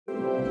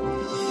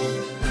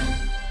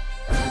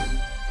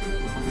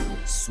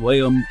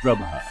Swayam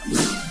Prabha.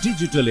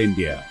 Digital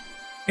India.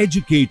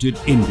 Educated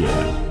India.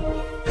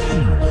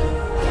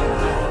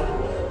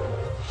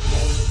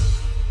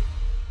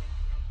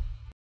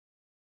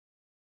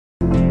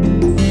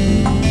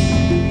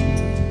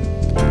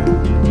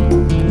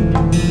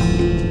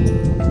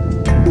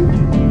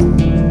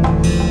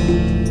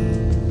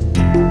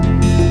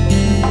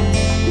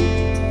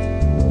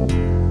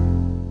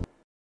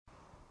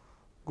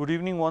 Good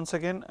evening once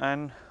again,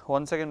 and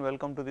once again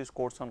welcome to this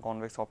course on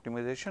convex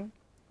optimization.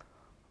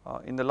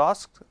 In the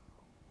last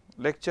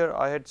lecture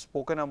I had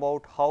spoken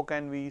about how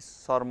can we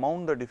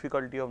surmount the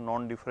difficulty of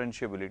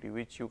non-differentiability,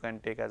 which you can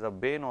take as a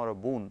bane or a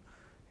boon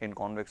in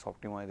convex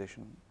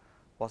optimization.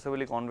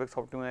 Possibly convex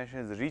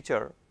optimization is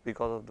richer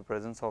because of the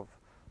presence of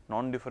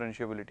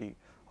non-differentiability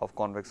of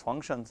convex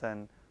functions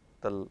and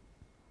the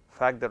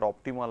fact that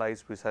optima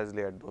lies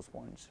precisely at those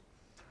points.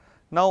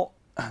 Now,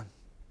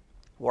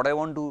 what I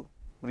want to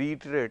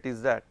reiterate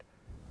is that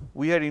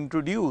we had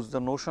introduced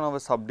the notion of a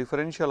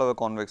subdifferential of a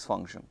convex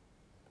function.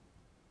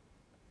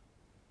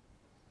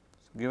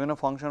 So, given a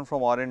function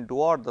from Rn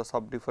to R, the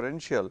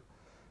subdifferential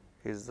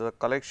is the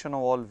collection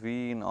of all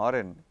V in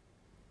Rn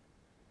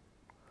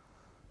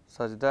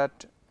such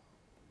that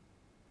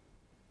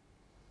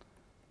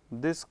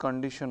this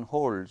condition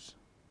holds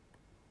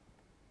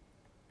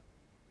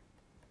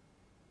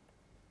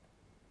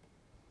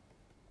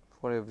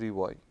for every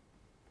y.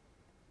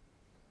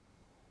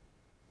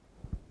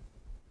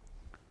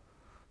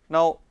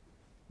 Now,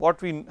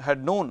 what we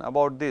had known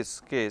about this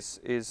case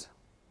is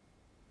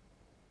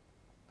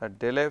that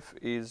del f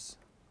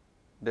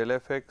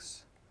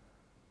x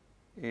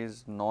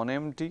is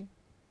non-empty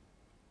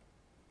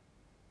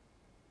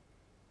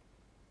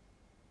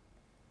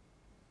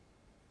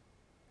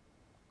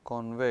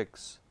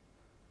convex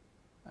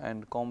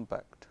and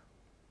compact,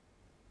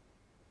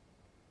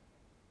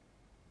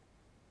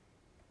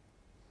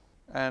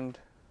 and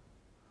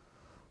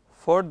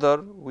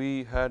further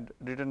we had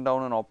written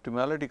down an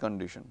optimality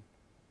condition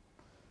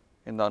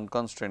in the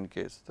unconstrained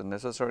case, the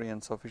necessary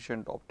and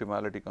sufficient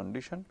optimality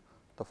condition,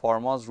 the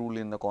Fermat's rule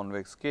in the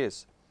convex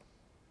case,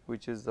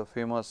 which is the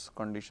famous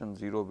condition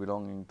 0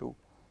 belonging to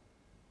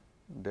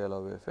del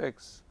of f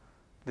x.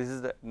 This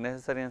is the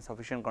necessary and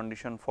sufficient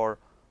condition for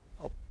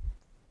a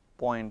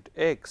point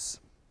x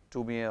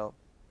to be a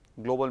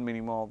global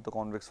minimum of the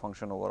convex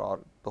function over R,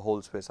 the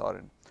whole space R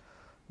n.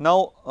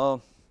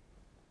 Now,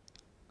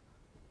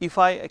 if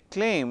I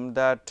claim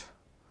that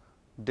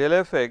del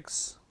f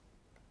x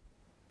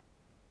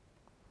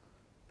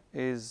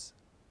is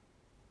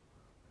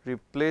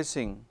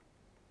replacing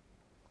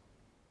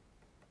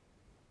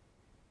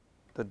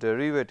the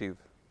derivative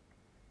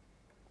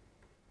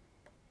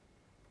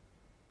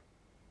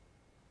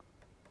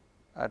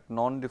at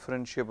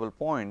non-differentiable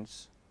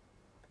points,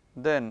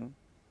 then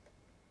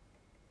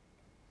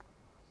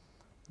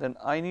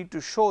I need to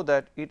show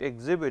that it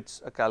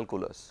exhibits a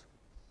calculus,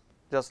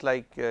 just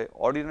like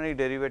ordinary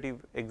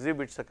derivative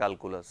exhibits a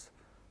calculus,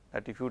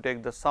 that if you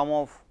take the sum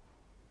of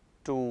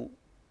two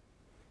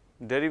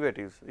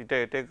derivatives, you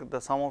take the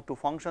sum of two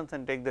functions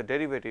and take the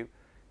derivative,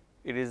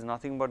 it is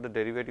nothing but the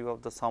derivative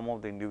of the sum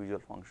of the individual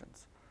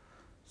functions.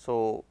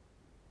 So,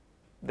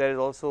 there is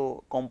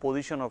also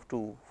composition of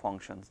two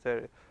functions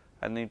there,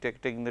 and then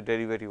taking the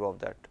derivative of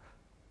that.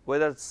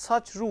 Whether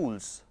such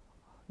rules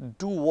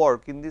do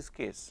work in this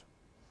case,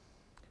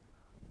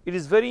 it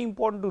is very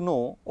important to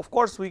know. Of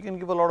course, we can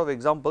give a lot of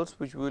examples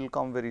which will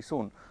come very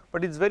soon,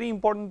 but it is very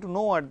important to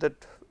know at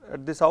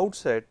this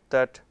outset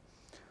that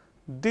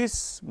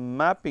this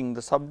mapping,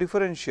 the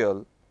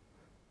subdifferential,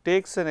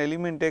 takes an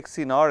element x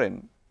in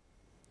Rn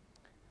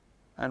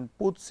and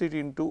puts it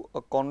into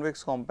a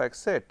convex compact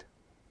set.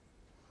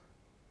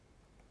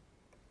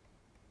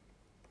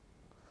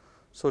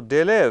 So,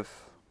 del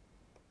f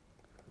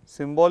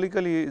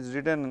symbolically is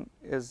written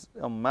as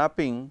a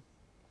mapping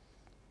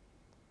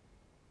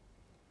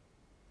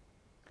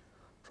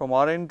from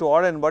Rn to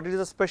Rn, but it is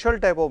a special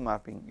type of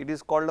mapping. It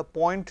is called a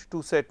point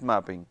to set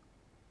mapping.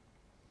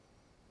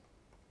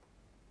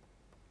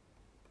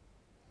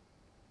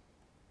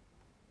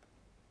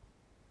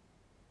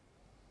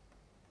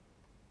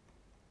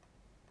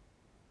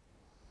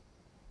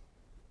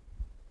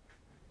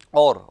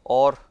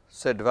 Or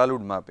set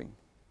valued mapping,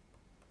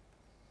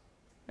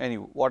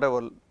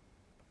 whatever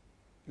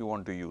you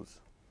want to use.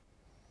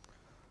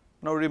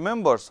 Now,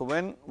 remember, so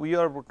when we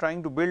are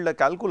trying to build a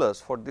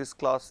calculus for this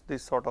class,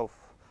 this sort of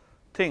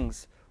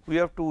things, we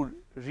have to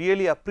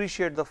really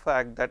appreciate the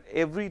fact that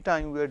every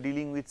time we are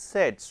dealing with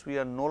sets, we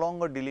are no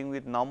longer dealing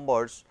with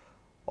numbers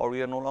or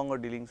we are no longer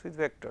dealing with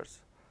vectors.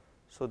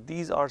 So,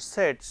 these are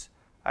sets,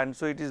 and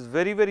so it is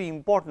very, very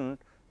important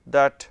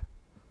that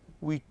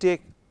we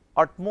take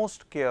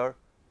utmost care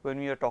when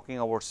we are talking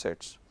about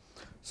sets.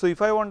 So,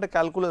 if I want a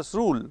calculus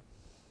rule,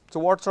 so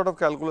what sort of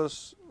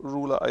calculus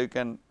rule I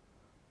can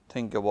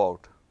think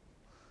about?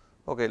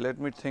 Okay, let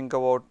me think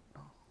about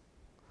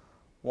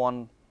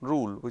one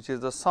rule, which is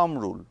the sum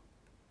rule.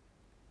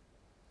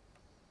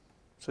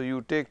 So,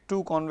 you take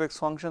two convex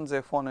functions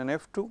f1 and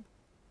f2,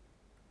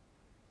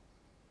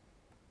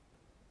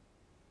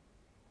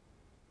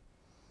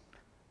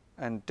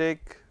 and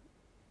take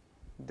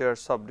their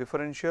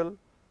subdifferential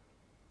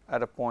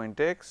at a point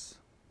x,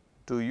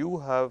 do you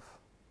have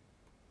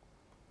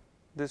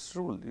this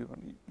rule?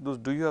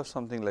 Do you have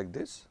something like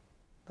this?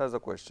 That is the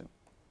question.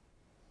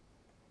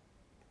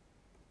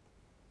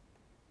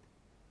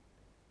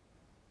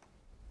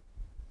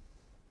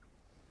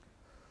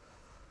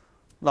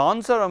 The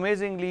answer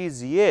amazingly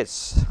is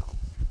yes,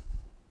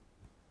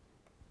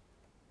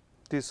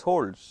 this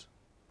holds.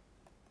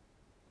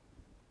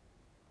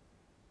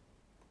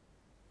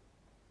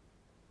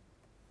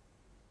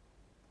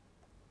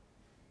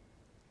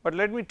 But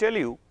let me tell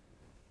you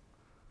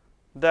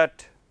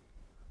that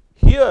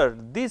here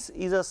this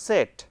is a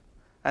set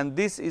and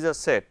this is a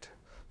set.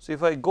 So,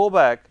 if I go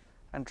back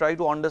and try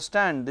to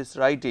understand this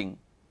writing,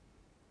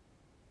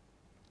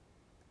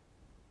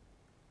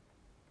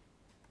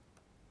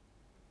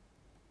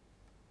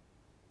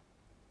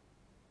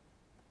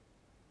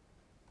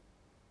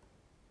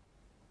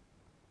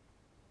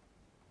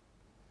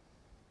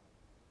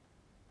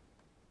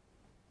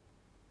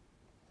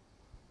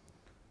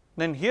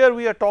 then here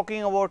we are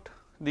talking about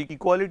the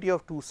equality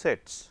of two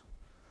sets.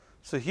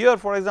 So, here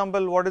for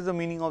example, what is the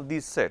meaning of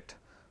this set?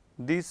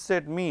 This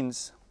set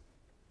means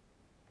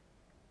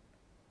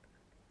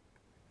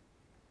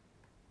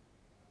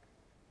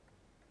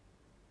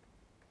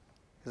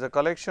is a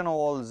collection of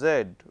all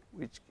z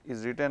which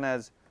is written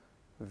as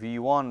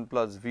V1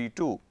 plus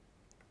V2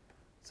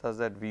 such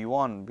that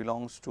V1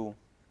 belongs to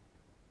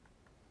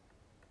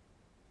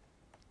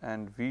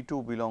and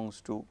V2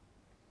 belongs to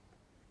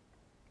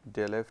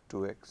del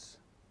f2x.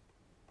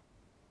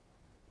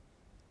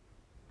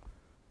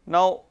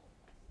 Now,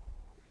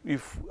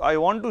 if I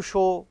want to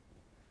show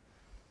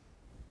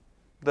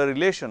the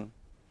relation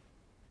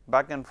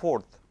back and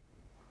forth,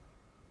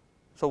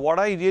 so what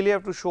I really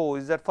have to show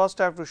is that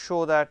first I have to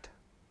show that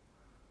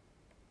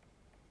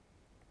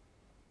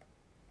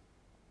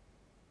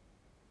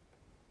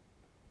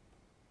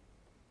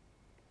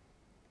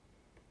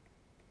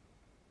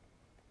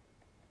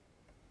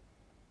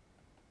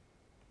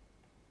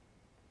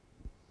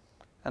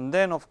and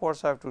then of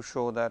course, I have to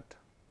show that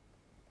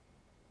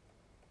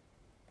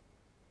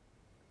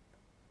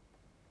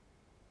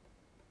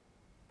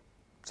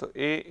so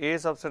A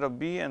subset of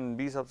B and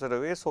B subset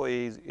of A, so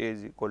A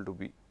is equal to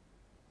B.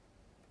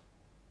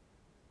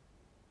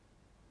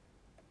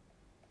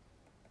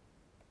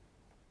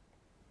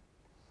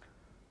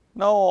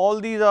 Now, all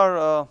these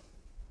are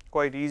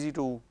quite easy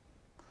to,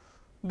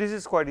 this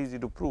is quite easy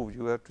to prove,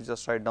 you have to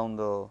just write down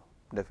the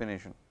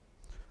definition.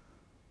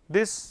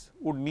 This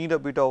would need a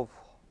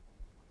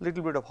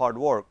little bit of hard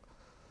work.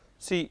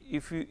 See,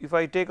 if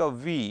I take a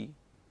V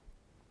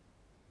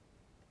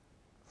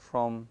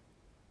from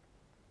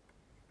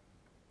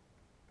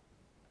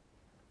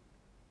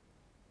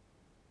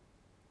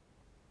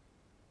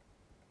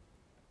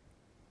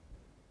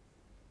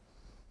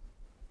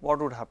what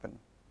would happen?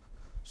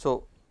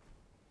 So,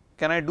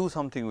 can I do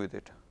something with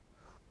it?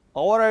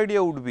 Our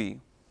idea would be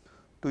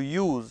to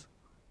use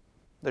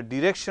the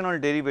directional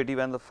derivative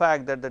and the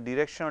fact that the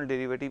directional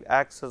derivative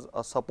acts as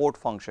a support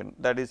function,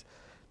 that is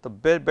the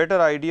better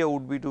idea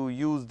would be to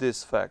use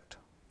this fact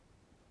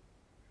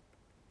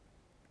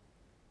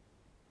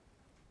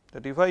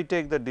that if I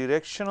take the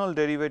directional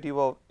derivative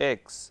of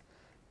x,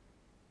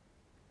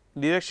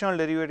 directional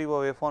derivative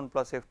of f1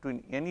 plus f2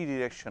 in any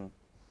direction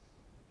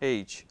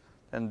h,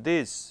 then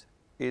this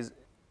is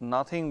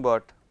nothing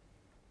but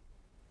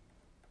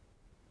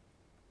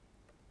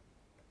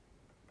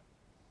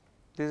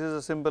this is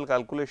a simple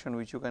calculation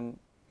which you can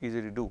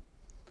easily do.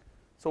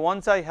 So,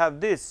 once I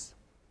have this,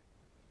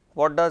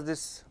 what does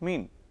this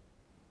mean?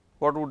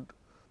 What would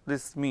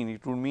this mean?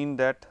 It would mean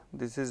that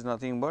this is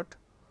nothing but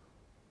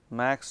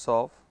max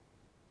of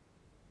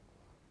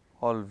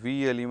all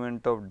V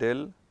element of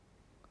del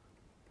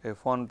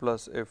f1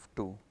 plus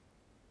f2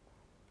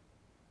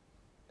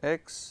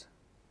 x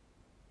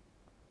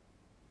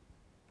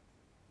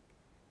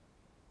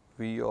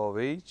V of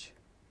h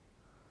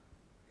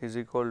is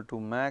equal to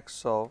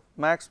max of,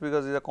 max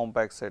because it is a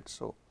compact set.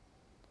 So,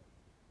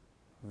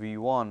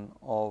 V1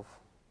 of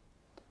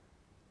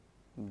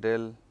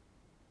del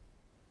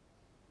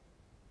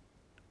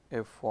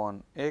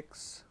f1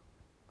 x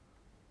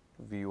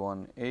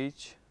V1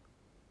 h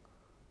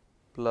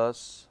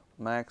plus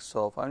max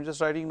of, I am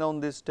just writing down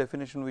this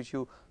definition which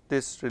you,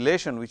 this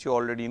relation which you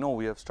already know,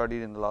 we have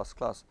studied in the last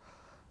class.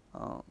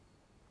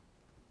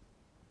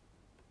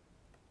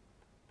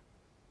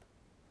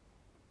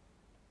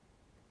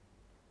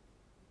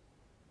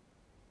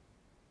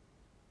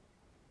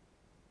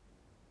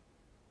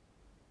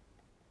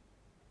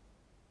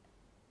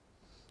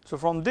 So,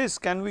 from this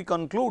can we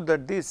conclude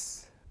that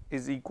this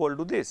is equal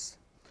to this?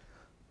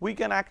 We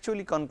can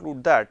actually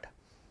conclude that,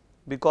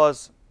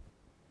 because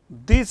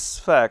this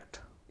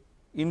fact,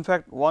 in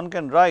fact one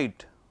can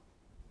write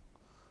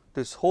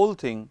this whole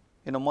thing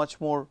in a much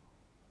more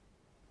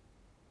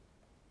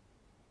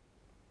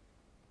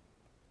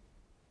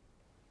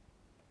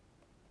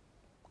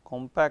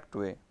compact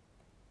way.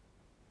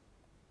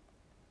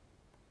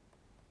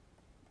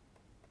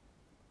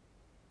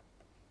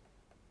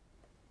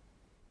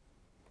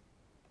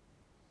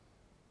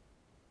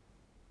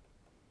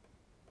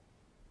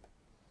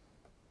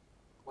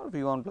 or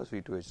V1 plus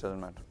V2h, does not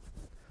matter.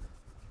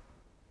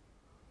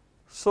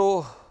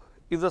 So,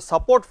 if the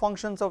support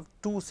functions of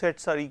two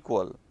sets are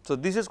equal, so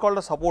this is called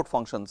a support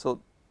function.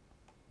 So,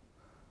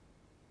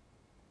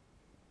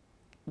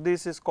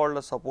 this is called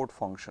a support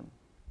function.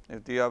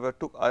 If you have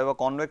I have a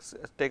convex,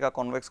 take a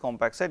convex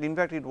compact set, in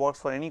fact it works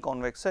for any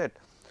convex set,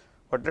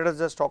 but let us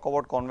just talk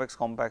about convex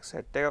compact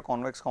set. Take a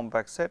convex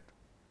compact set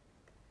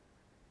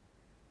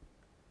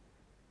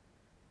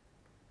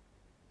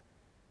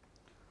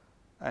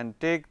and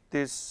take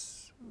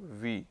this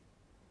V.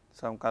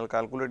 So, I am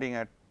calculating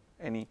at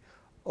any,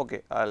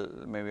 okay,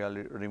 maybe I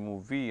will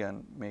remove V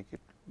and make it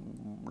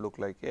look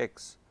like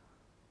x.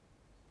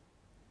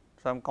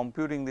 So, I am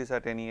computing this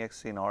at any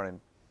x in Rn.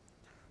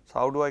 So,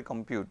 how do I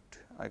compute?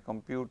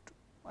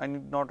 I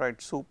need not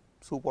write sup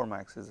or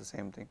max is the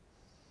same thing.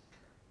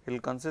 It will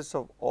consist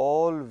of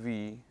all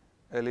V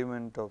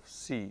element of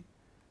C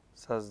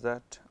such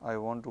that I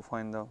want to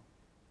find the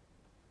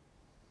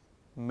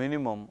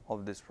minimum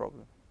of this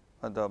problem,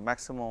 the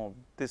maximum of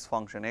this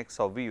function x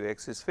of V,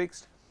 x is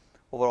fixed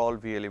over all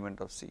V element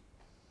of C.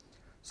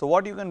 So,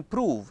 what you can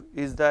prove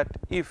is that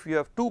if you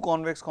have two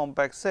convex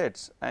compact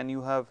sets and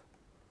you have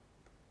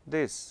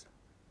this,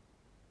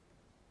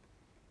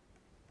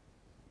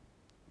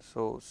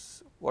 so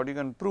what you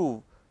can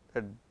prove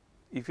that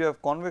if you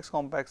have convex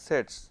compact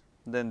sets,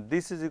 then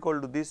this is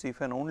equal to this if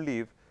and only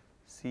if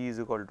C is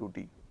equal to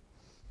D.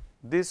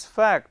 This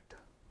fact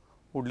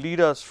would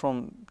lead us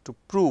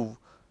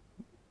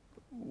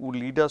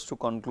to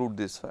conclude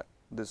this fact,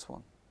 this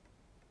one.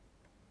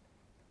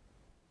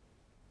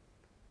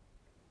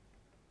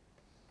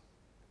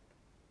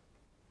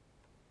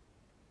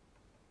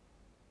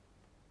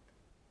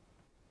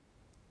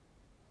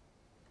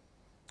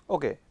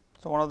 Okay.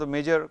 So, one of the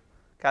major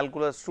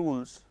calculus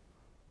rules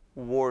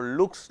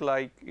looks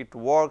like it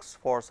works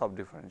for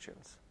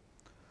subdifferentials.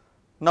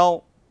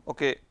 Now,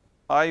 okay,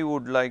 I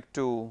would like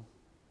to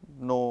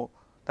know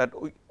that,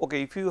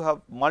 okay, if you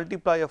have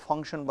multiply a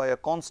function by a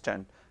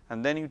constant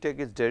and then you take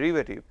its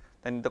derivative,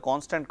 then the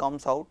constant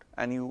comes out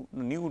and the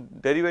new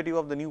derivative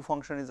of the new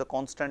function is the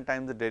constant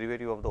times the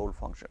derivative of the old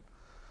function.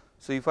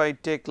 So, if I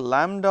take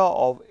lambda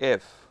of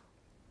f,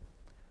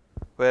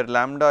 where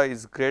lambda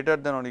is greater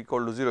than or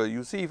equal to 0,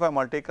 you see if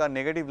I take a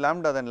negative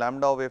lambda, then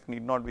lambda of f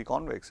need not be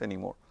convex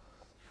anymore.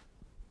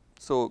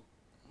 So,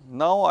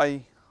 now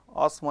I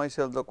ask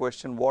myself the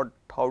question,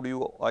 how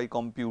do I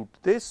compute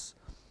this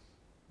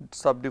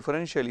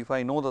subdifferential if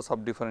I know the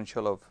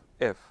subdifferential of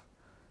f?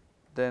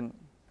 Then,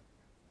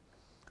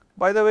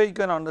 by the way, you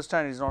can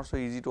understand it is not so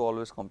easy to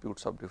always compute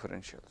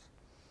subdifferentials.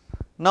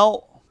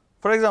 Now,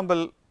 for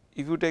example,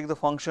 if you take the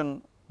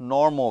function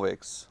norm of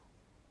x,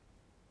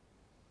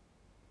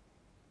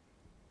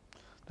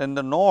 then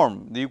the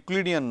norm, the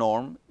Euclidean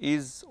norm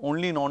is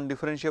only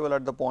non-differentiable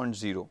at the point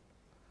 0,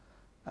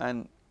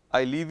 and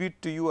I leave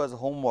it to you as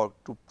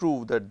homework to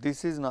prove that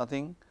this is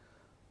nothing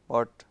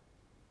but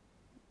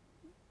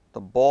the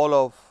ball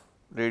of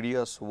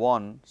radius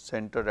 1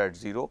 centered at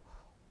 0,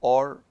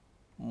 or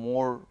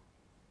more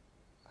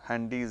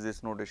handy is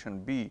this notation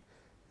B,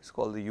 is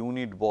called the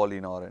unit ball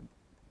in Rn.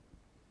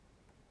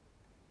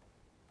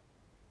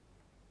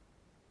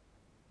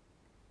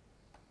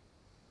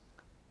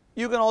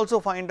 You can also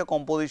find a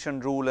composition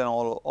rule and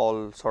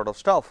all sort of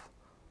stuff,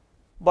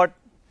 but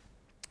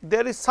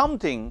there is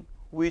something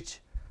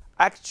which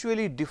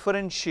actually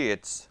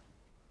differentiates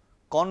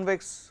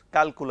convex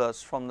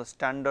calculus from the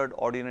standard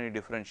ordinary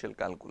differential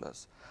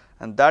calculus,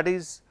 and that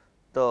is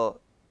the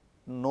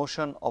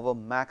notion of a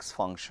max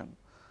function.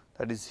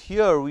 That is,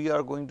 here we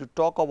are going to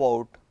talk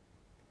about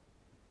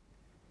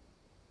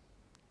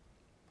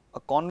a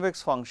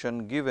convex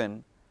function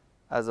given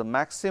as a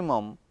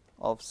maximum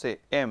of say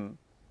m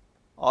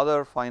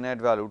other finite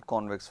valued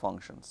convex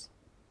functions.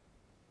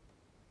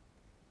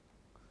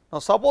 Now,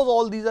 suppose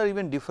all these are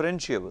even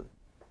differentiable,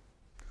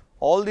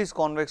 all these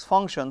convex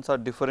functions are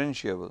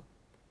differentiable.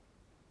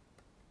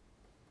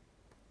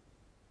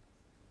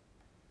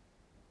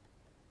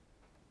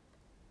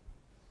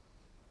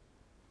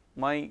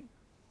 My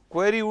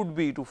query would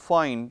be to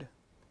find,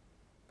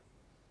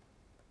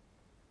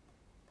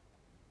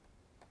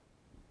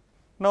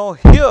 now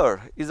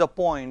here is a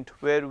point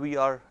where we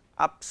are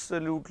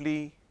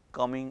absolutely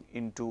coming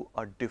into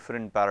a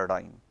different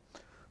paradigm,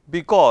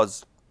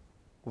 because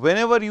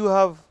whenever you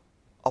have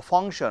a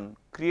function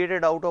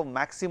created out of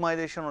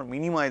maximization or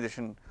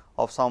minimization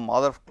of some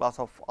other class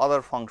of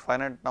other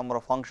finite number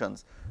of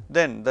functions,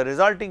 then the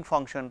resulting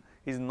function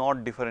is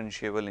not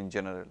differentiable in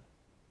general.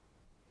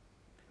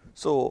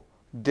 So,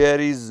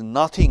 there is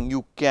nothing,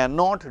 you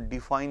cannot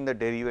define the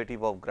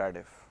derivative of grad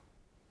f,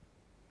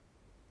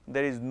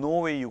 there is no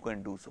way you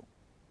can do so.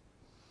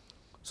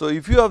 So,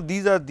 if you have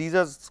these are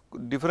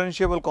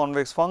differentiable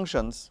convex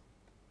functions,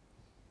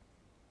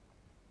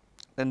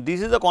 then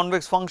this is a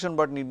convex function,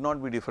 but need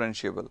not be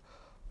differentiable.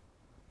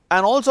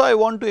 And also I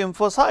want to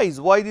emphasize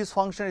why this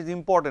function is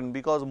important,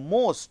 because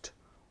most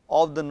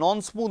of the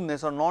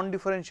non-smoothness or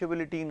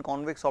non-differentiability in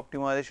convex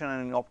optimization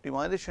and in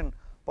optimization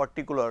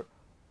particular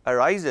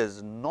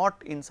arises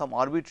not in some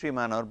arbitrary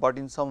manner, but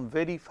in some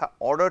very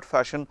ordered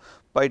fashion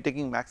by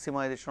taking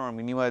maximization or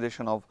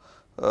minimization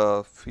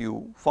of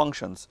few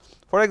functions.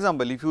 For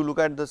example, if you look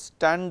at the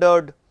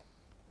standard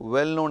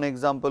well known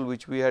example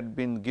which we had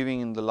been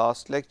giving in the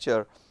last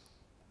lecture,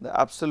 the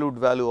absolute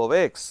value of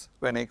x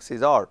when x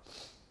is r.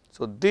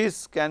 So,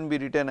 this can be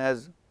written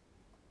as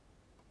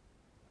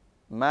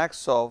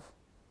max of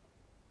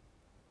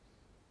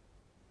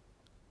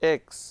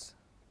x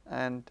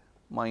and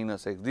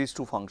minus x, these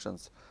two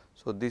functions.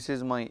 So, this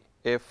is my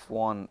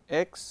f1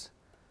 x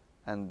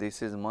and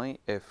this is my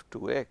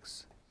f2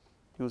 x.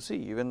 You see,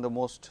 even the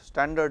most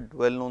standard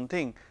well known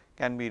thing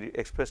can be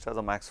expressed as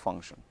a max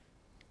function.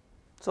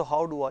 So,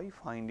 how do I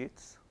find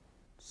its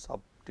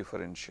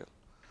subdifferential?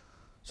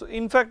 So,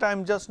 in fact, I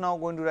am just now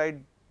going to write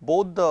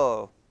both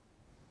the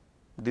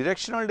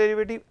directional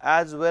derivative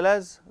as well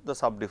as the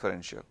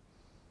subdifferential.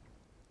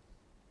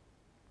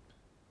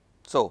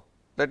 So,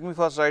 let me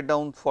first write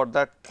down for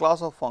that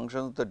class of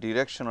functions the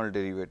directional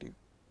derivative.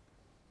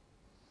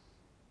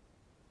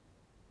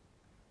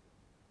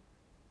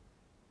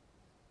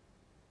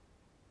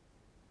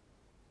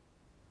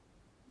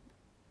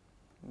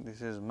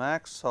 This is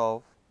max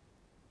of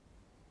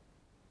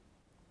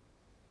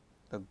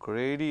the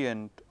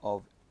gradient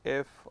of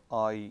f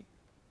I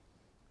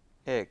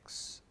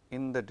x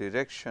in the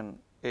direction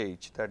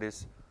h, that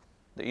is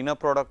the inner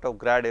product of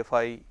grad f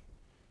I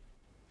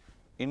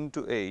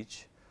into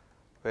h,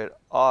 where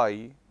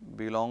I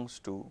belongs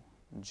to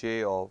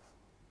j of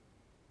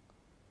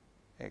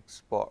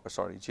x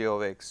j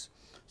of x.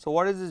 So,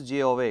 what is this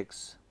j of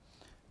x?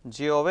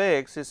 J of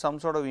x is some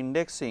sort of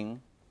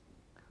indexing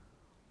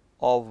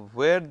of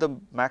where the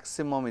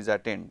maximum is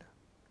attained.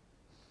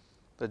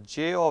 The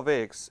j of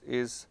x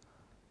is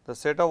the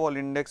set of all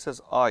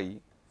indexes I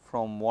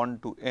from 1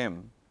 to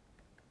m.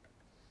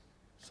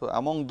 So,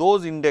 among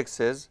those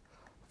indexes,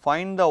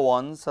 find the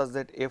ones such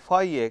that f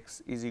I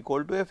x is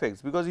equal to f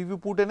x, because if you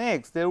put an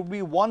x, there would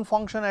be one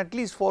function at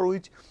least for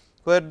which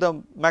where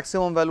the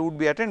maximum value would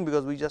be attained,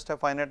 because we just have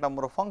finite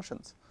number of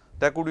functions.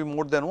 There could be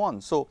more than one.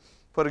 So,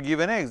 for a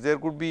given x, there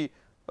could be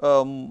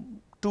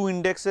 2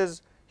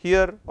 indexes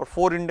here or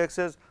 4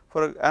 indexes.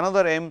 For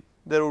another m,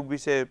 there would be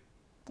say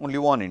only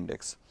one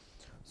index.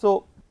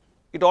 So,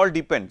 it all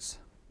depends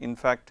in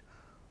fact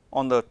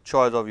on the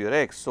choice of your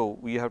x. So,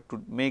 we have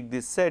to make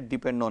this set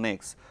depend on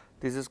x.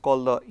 This is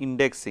called the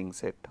indexing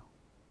set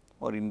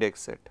or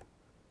index set.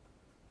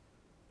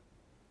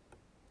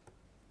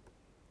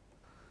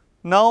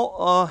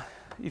 Now,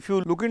 if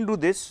you look into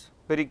this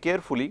very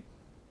carefully,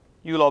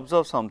 you will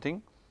observe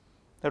something,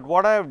 that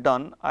what I have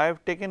done, I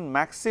have taken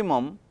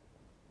maximum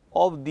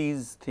of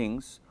these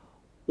things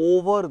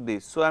over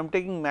this. So, I am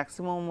taking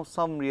maximum of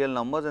some real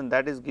numbers and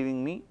that is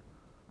giving me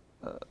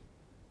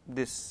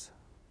this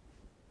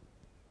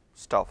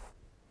stuff,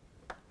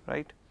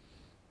 right.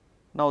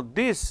 Now,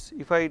 this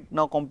if I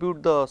now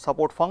compute the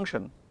support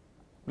function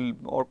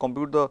or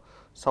compute the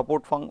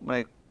support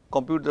function,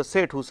 compute the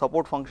set whose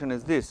support function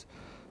is this,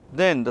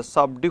 then the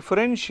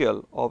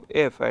subdifferential of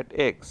f at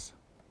x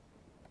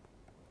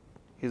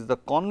is the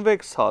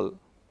convex hull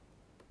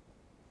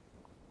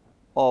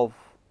of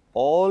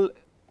all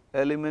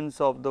elements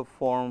of the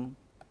form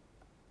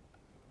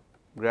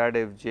grad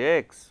f j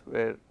x,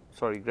 where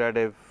grad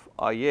f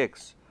I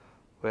x,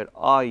 where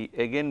I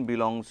again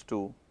belongs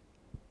to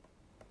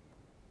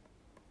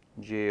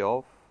j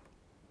of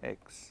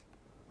x.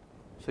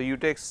 So, you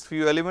take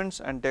few elements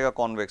and take a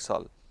convex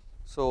hull.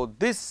 So,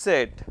 this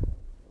set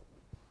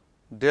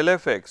del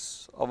f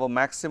x of a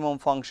maximum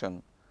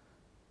function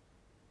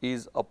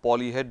is a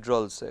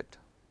polyhedral set.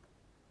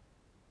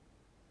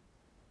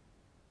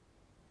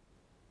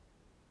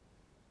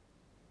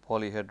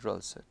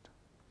 Polyhedral set,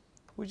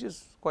 which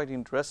is quite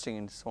interesting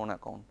in its own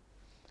account.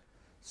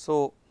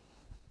 So,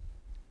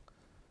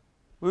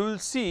 we will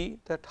see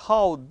that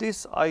how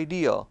this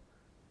idea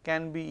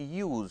can be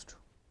used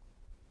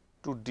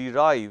to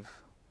derive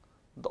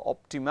the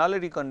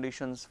optimality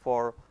conditions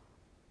for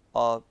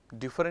a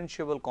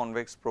differentiable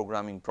convex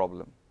programming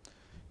problem.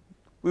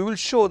 We will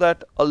show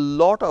that a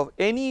lot of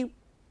any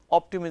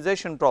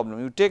optimization problem,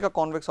 you take a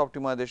convex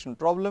optimization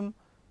problem,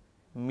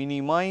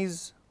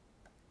 minimize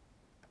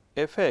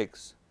f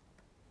x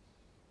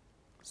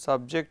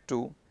subject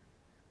to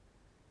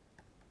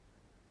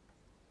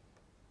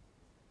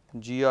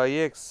g I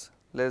x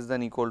less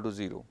than equal to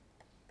 0.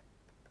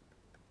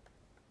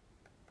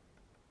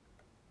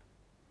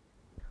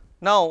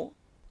 Now,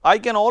 I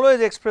can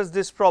always express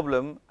this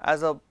problem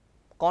as a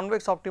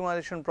convex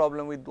optimization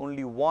problem with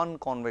only one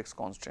convex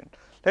constant.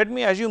 Let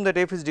me assume that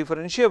f is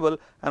differentiable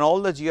and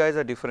all the g i's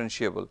are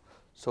differentiable.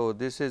 So,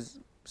 this is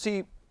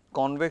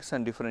convex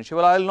and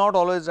differentiable. I will not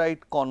always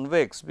write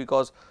convex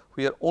because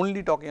we are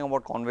only talking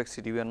about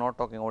convexity, we are not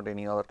talking about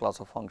any other class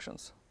of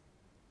functions.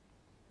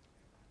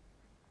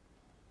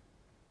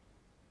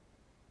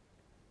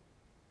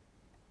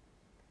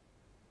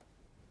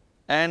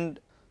 And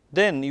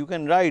then you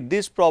can write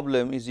this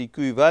problem is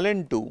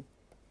equivalent to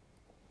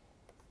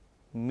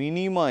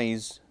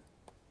minimize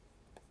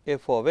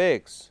f of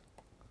x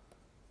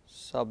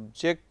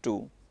subject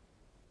to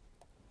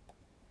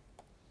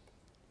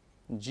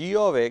g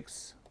of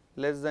x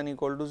less than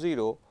equal to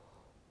 0,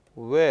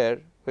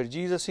 where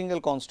g is a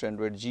single constant,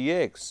 where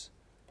gx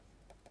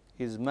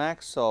is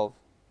max of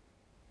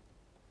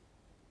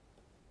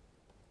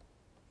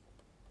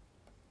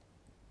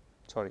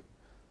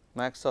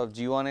max of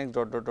g1x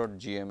dot dot dot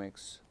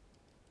gmx.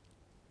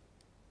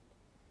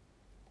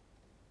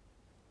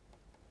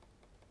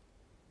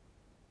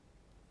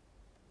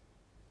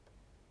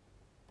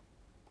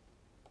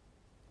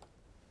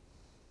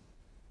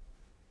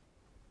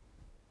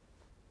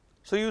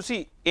 So, you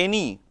see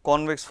any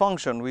convex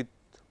function with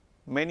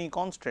many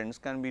constants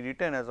can be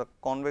written as a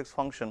convex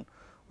function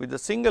with a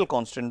single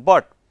constant,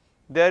 but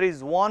there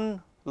is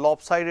one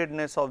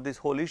lopsidedness of this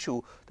whole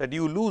issue, that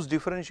you lose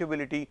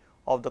differentiability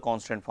of the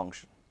constant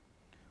function.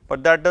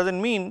 But that does not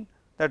mean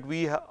that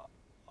we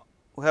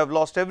have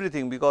lost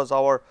everything, because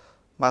our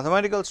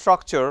mathematical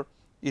structure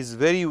is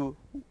very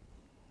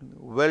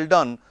well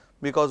done,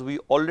 because we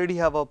already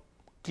have a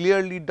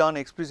clearly done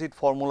explicit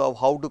formula of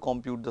how to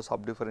compute the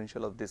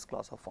subdifferential of this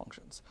class of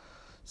functions.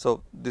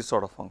 So, this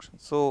sort of function.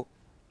 So,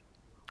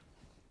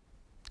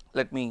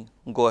 let me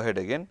go ahead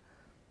again.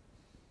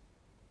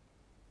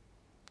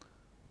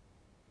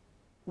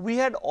 We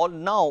had all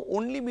now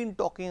only been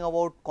talking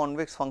about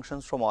convex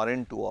functions from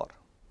Rn to R.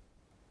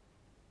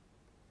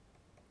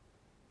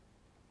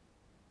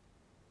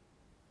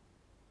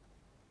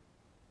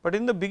 But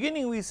in the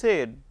beginning we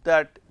said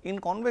that in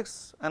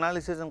convex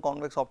analysis and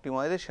convex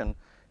optimization,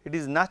 it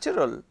is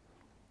natural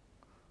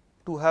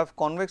to have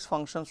convex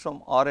functions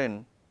from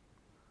Rn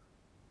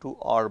to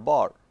R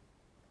bar,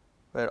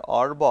 where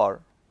R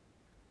bar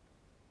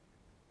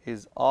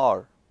is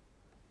R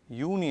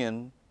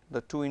union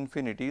the two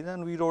infinities,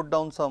 and we wrote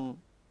down some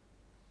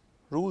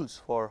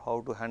rules for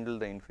how to handle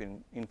the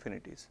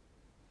infinities.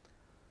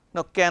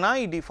 Now, can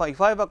I define, if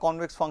I have a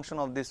convex function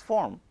of this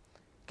form,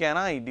 can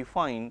I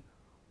define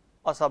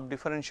a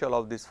subdifferential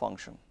of this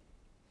function?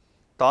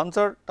 The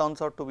answer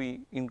turns out to be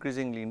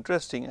increasingly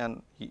interesting,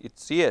 and it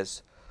is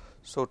yes.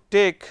 So,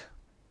 take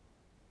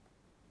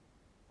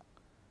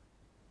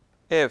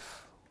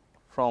f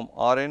from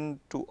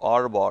Rn to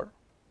R bar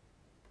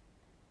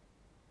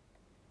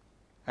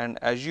and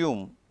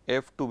assume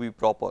f to be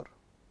proper.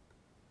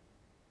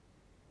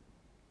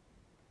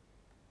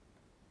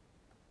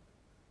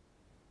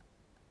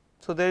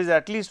 So, there is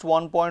at least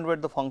one point where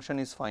the function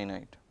is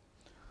finite.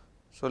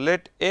 So,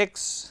 let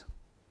x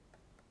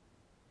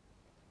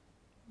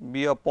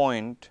be a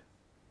point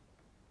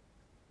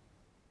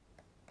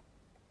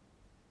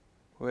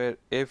where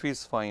f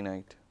is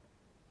finite.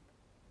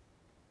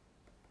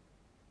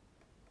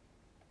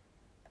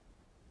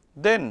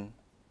 Then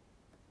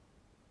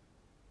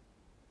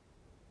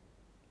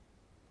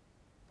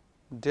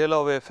del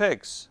of f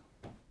x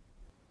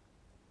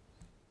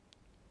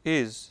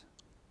is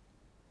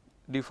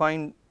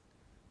defined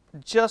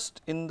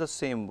just in the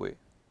same way.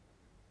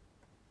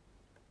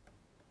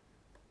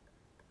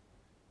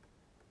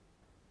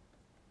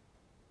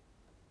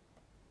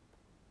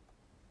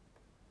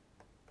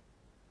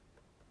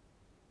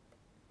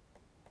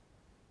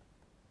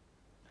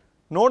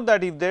 Note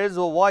that if there is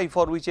a y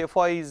for which f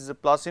y is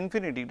plus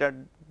infinity,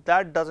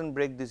 that does not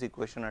break this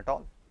equation at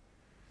all.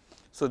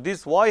 So,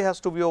 this y has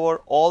to be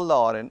over all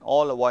the Rn,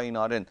 all y in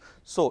Rn.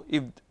 So,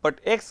 if but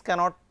x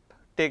cannot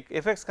take,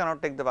 f x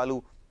cannot take the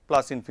value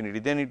plus infinity,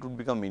 then it would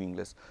become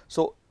meaningless.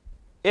 So,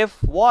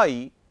 f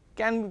y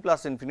can be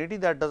plus infinity,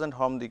 that does not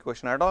harm the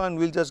equation at all, and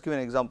we will just give an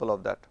example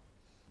of that.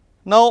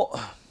 Now,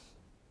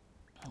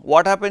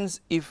 what happens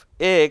if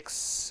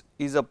x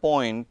is a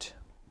point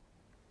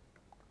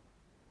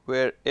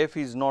where f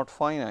is not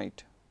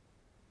finite?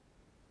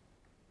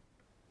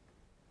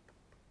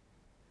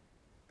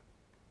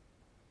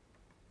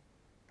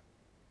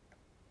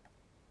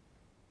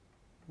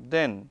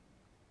 Then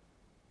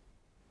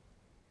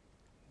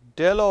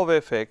del of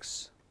f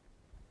x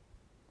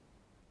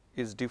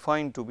is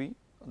defined to be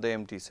the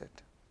empty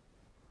set.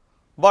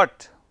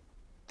 But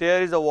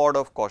there is a word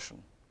of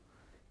caution.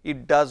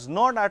 It does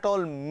not at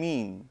all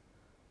mean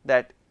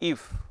that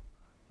if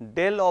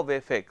del of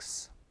f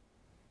x,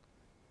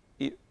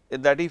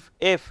 that if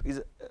f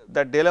is,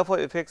 that del of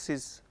f x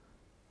is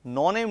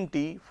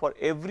non-empty for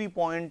every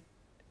point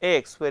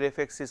x where f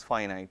x is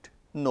finite.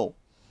 No,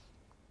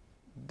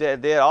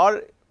 there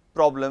are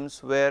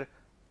problems where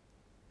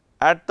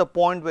at the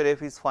point where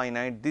f is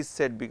finite, this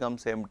set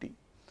becomes empty.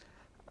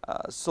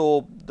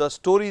 So, the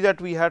story that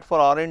we had for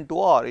Rn to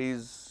R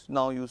is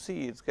now you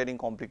see it is getting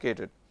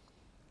complicated.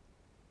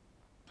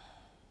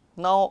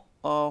 Now,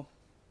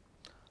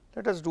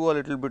 let us do a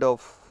little bit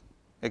of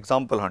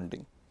example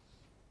hunting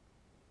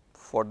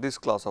for this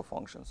class of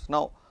functions.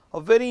 Now,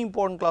 a very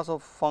important class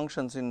of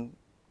functions in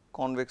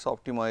convex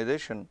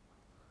optimization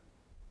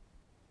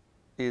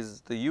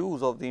is the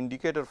use of the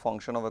indicator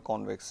function of a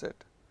convex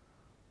set,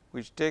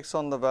 which takes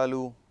on the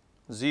value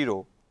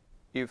 0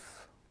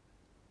 if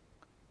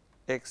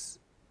x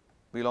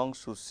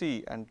belongs to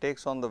C and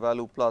takes on the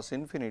value plus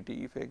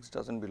infinity if x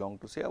does not belong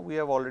to C. We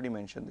have already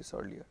mentioned this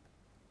earlier.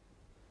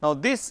 Now,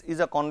 this is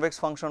a convex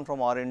function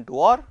from Rn to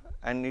R,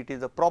 and it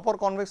is a proper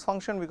convex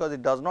function because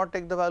it does not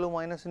take the value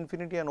minus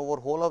infinity, and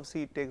over whole of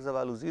C it takes the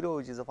value 0,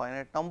 which is a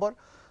finite number.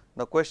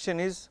 The question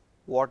is,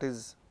 what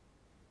is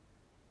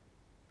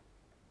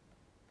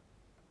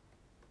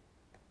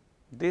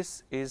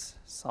this? Is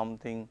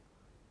something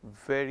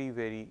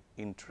very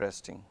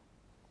interesting.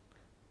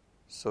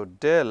 So,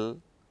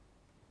 del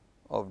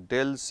of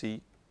del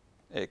C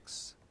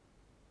x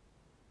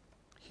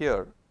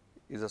here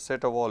is a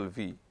set of all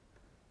v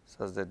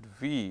such that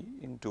v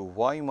into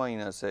y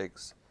minus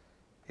x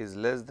is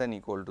less than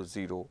equal to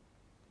 0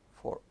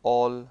 for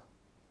all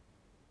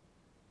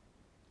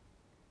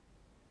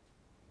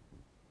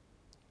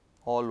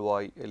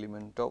y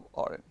element of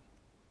Rn,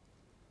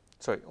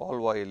 sorry, all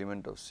y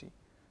element of C.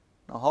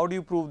 Now, how do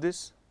you prove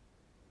this?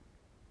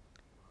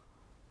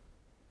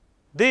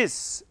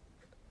 This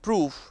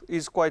proof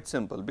is quite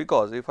simple,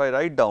 because if I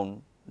write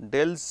down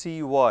del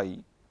C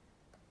y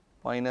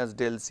minus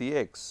del C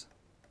x,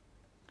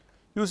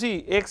 you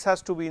see x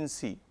has to be in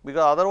C,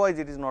 because otherwise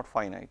it is not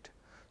finite.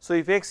 So,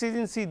 if x is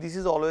in C, this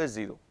is always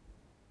 0,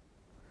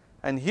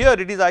 and here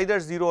it is either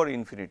 0 or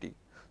infinity.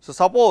 So,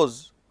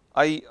 suppose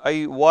y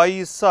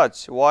is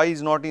such, y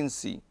is not in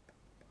C,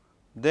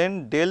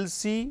 then del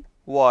C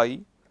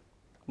y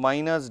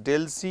minus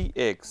del C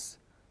x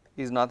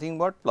is nothing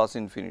but plus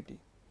infinity,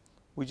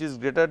 which is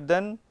greater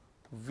than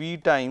v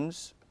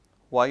times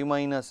y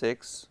minus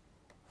x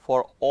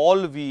for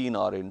all v in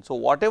Rn. So,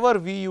 whatever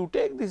v you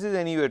take, this is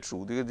anyway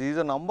true, because this is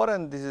a number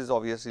and this is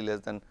obviously less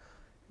than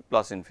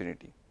plus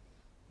infinity.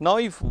 Now,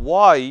 if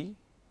y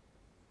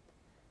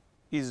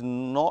is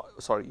not,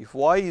 if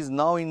y is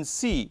now in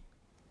C,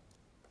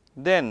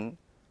 then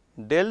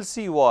del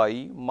C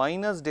y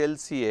minus del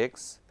C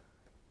x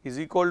is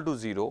equal to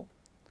 0,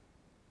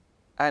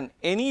 and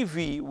any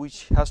v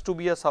which has to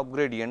be a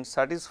subgradient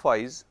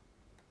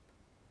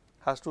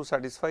has to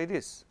satisfy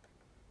this.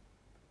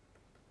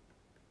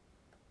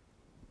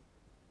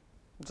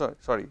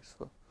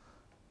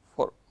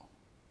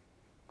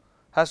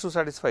 Has to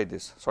satisfy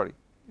this,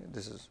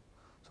 this is,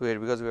 so here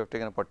because we have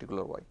taken a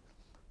particular y.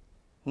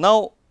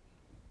 Now,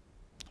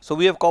 so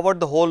we have covered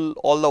the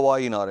all the y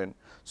in Rn.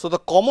 So, the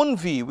common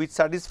v which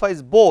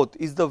satisfies both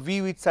is the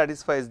v which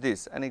satisfies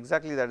this, and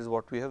exactly that is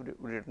what we have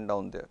written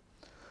down there.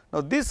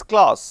 Now, this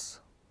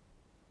class,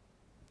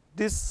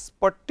 this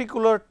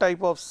particular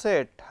type of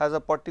set has a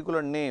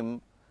particular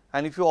name,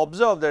 and if you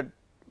observe that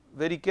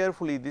very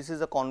carefully, this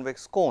is a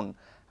convex cone,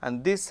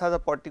 and this has a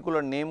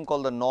particular name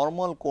called the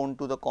normal cone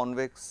to the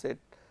convex set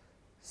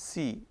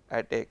C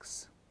at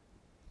x.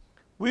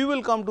 We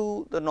will come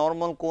to the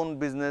normal cone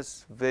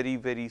business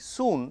very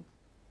soon,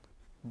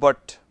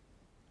 but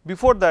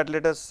before that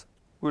we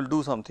will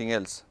do something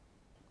else.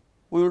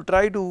 We will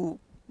try to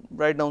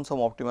write down some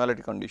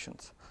optimality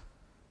conditions.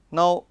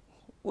 Now,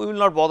 we will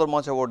not bother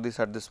much about this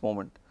at this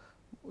moment.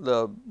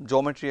 The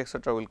geometry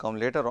etc. will come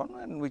later on,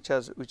 and which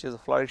is a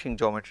flourishing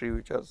geometry,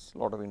 which has a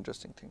lot of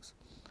interesting things.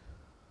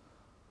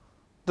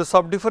 The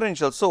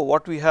subdifferential. So,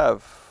 what we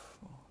have,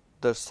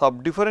 the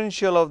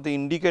subdifferential of the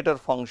indicator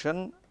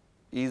function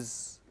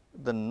is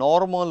the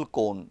normal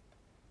cone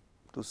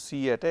to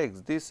C at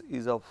x. This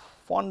is a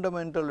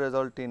fundamental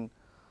result in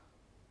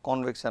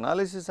convex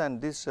analysis,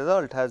 and this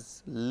result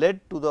has led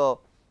to the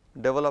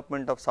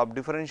development of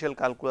subdifferential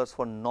calculus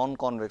for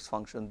non-convex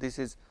function. This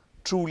is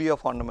truly a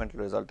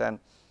fundamental result, and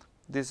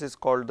this is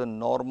called the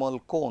normal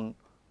cone,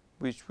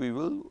 which we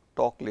will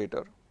talk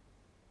later,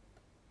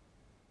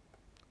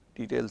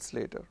 details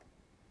later.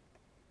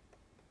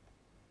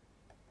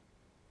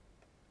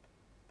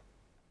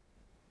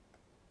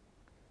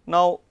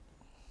 Now,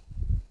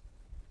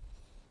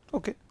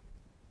 okay,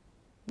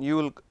 you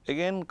will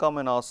again come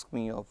and ask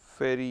me a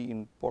very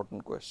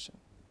important question.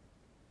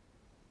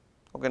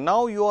 Okay,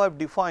 now you have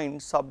defined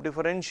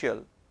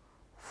subdifferential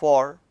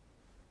for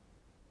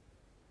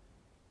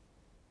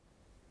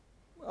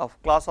a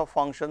class of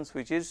functions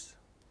which is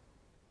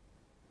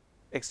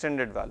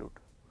extended valued.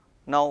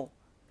 Now,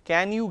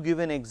 can you give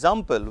an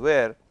example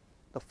where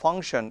the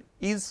function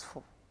is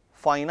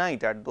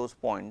finite at those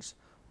points,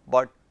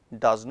 but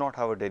does not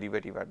have a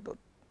derivative at the,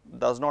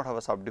 does not have a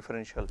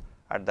subdifferential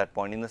at that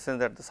point, in the sense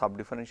that the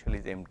subdifferential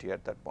is empty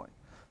at that point.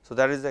 So,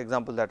 that is the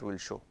example that we will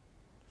show.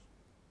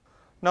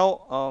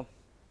 Now,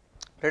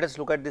 let us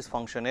look at this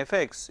function f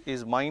x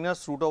is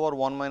minus root over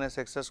 1 minus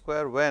x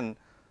square when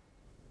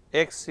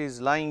x is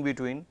lying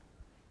between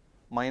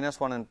minus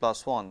 1 and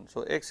plus 1.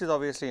 So, x is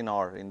obviously in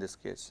R in this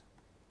case,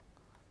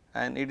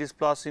 and it is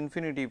plus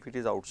infinity if it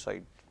is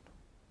outside.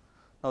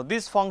 Now,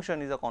 this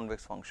function is a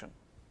convex function.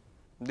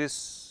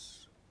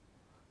 This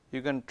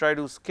you can try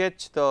to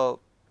sketch the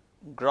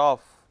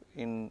graph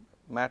in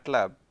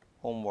MATLAB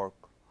homework.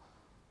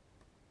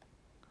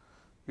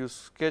 You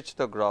sketch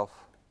the graph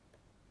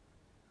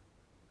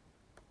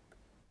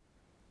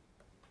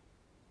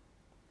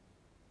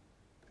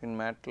in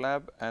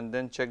MATLAB and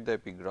then check the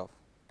epigraph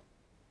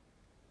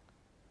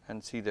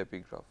and see the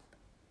epigraph.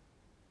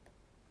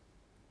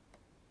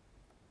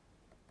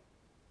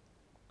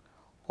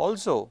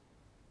 Also,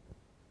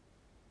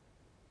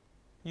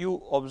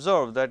 you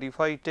observe that if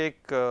I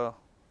take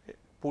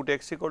put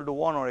x equal to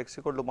 1 or x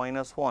equal to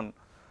minus 1,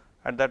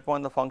 at that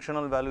point the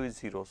functional value is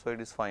 0. So,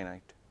 it is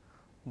finite,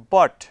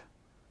 but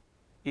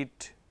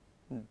it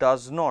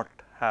does not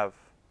have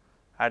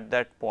at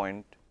that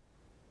point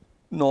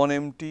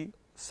non-empty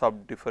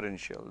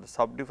sub-differential. The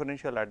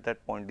sub-differential at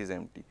that point is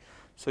empty.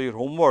 So, your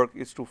homework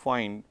is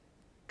to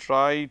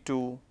try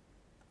to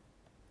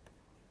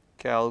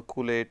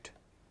calculate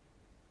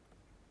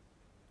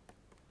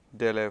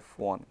del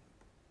f1.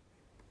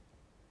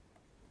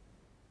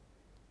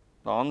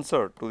 The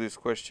answer to this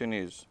question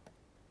is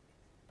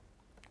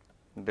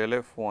del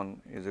f1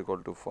 is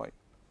equal to phi.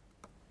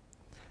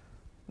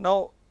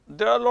 Now,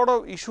 there are a lot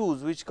of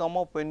issues which come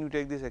up when you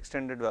take this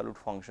extended valued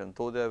function,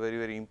 though they are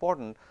very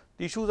important.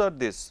 The issues are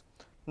this.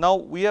 Now,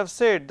 we have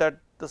said that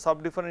the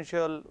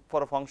sub-differential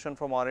for a function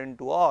from Rn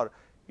to R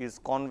is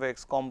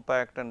convex,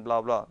 compact and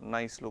blah blah,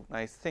 nice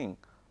thing.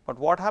 But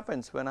what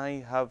happens when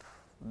I have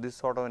this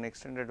sort of an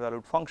extended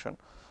valued function?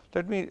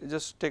 Let me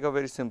just take a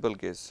very simple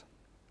case.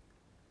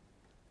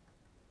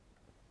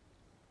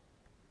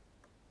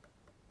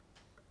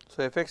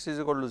 So, f x is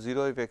equal to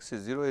 0 if x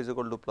is 0 is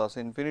equal to plus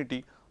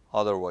infinity,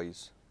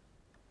 otherwise.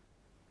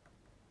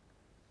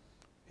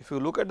 If you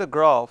look at the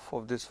graph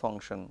of this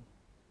function,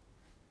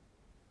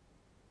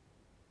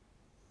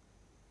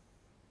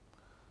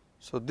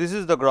 so this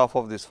is the graph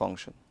of this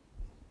function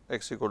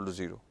x equal to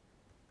 0,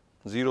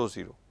 0,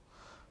 0.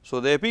 So,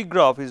 the epic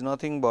graph is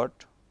nothing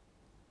but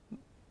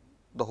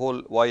the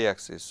whole y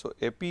axis. So,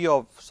 epi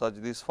of such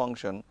this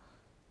function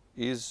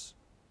is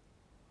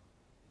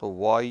the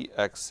y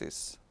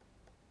axis.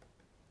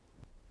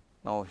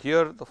 Now,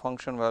 here the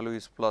function value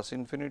is plus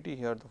infinity,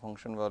 here the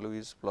function value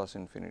is plus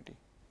infinity.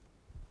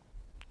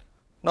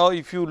 Now,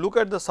 if you look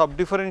at the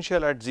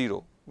sub-differential at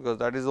 0, because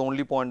that is the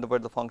only point where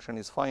the function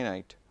is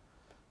finite,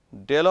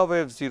 del of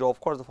f 0, of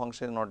course, the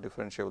function is not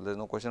differentiable, there is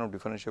no question of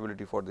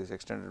differentiability for this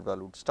extended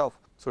valued stuff.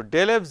 So,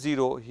 del f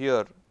 0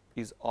 here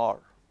is R,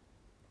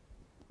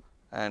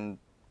 and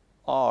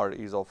R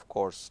is of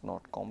course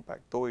not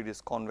compact, though it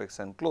is convex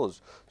and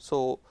closed.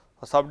 So,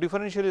 a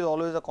sub-differential is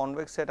always a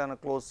convex set and a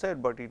closed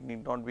set, but it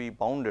need not be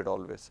bounded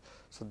always.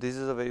 So, this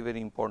is a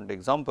very important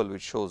example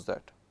which shows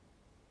that.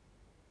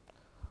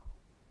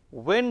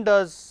 When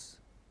does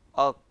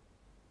a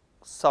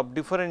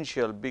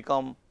sub-differential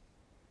become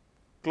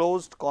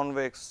closed,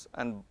 convex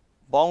and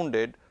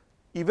bounded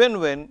even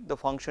when the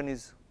function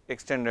is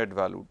extended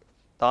valued?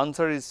 The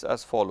answer is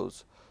as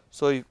follows.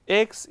 So, if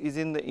x is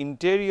in the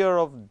interior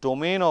of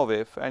domain of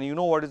f, and you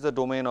know what is the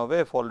domain of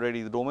f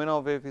already, the domain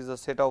of f is a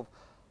set of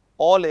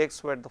all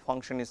x where the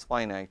function is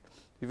finite.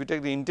 If you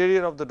take the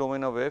interior of the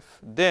domain of f,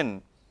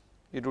 then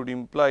it would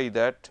imply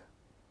that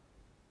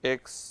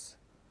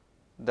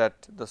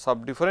the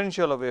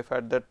sub-differential of f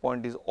at that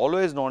point is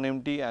always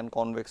non-empty and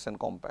convex and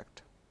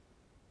compact.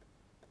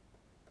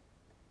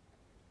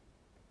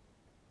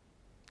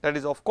 That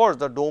is, of course,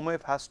 the dome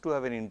f has to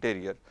have an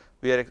interior.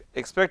 We are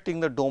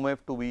expecting the dome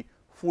f to be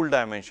full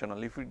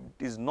dimensional. If it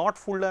is not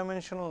full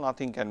dimensional,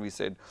 nothing can be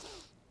said.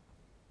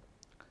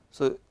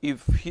 So,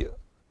 if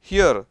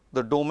here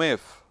the dome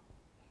f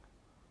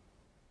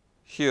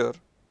here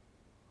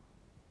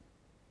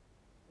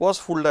was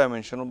full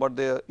dimensional, but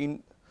the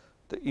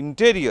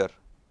interior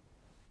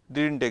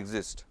did not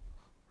exist,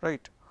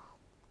 right.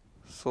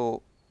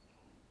 So,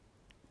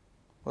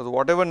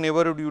 whatever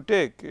neighborhood you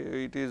take,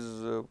 it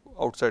is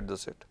outside the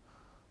set.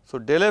 So,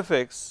 del f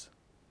x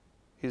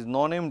is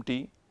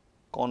non-empty,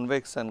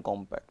 convex and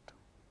compact.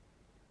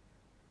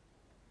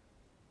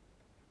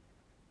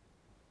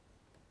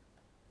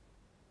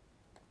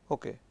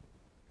 Okay.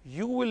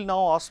 You will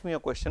now ask me a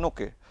question,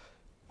 okay,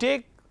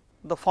 take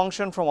the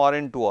function from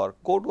Rn to R,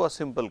 go to a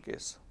simple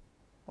case.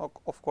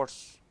 Of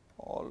course,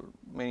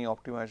 many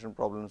optimization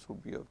problems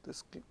would be of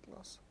this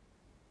class.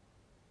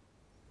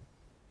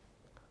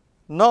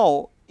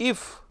 Now,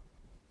 if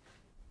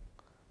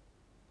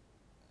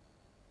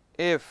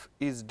f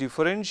is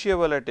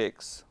differentiable at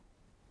x,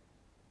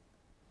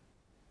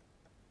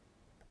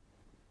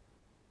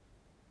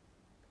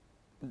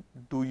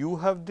 do you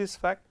have this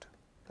fact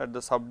that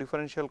the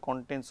sub-differential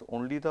contains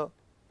only the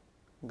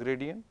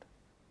gradient?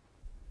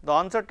 The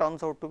answer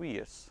turns out to be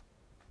yes.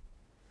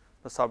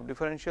 The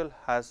sub-differential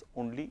has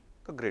only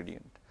the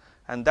gradient,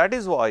 and that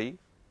is why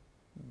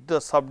the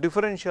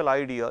sub-differential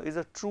idea is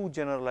a true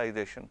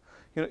generalization.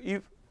 You know,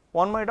 if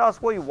one might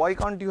ask, why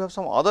can't you have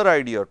some other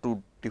idea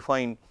to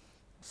define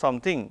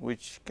something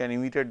which can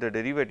imitate the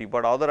derivative,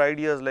 but other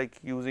ideas like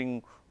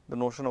using the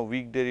notion of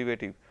weak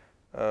derivative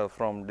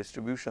from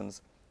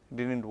distributions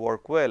did not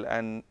work well,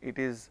 and it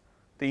is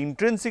the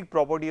intrinsic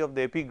property of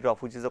the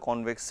epigraph, which is a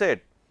convex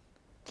set,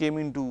 came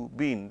into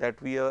being, that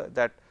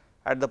that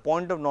at the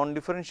point of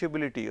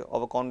non-differentiability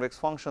of a convex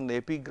function, the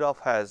epigraph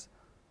has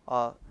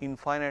a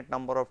infinite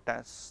number of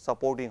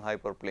supporting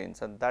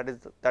hyperplanes, and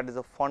that is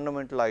a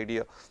fundamental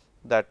idea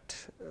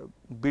that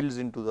builds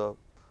into the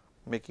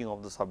making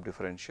of the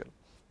sub-differential.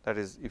 That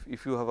is,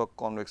 if you have a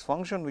convex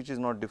function which is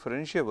not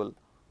differentiable,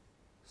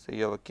 say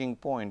you have a king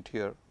point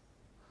here,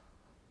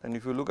 then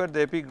if you look at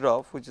the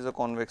epigraph, which is a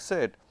convex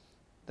set,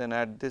 then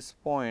at this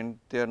point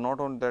they are not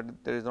on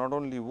that there is not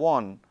only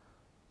one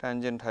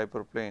tangent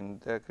hyperplane,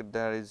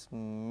 there is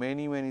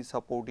many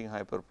supporting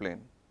hyperplane.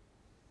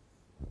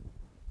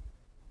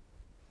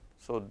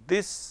 So,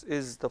 this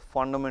is the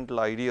fundamental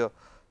idea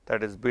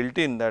that is built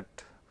in, that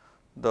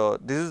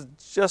this is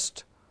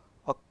just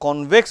a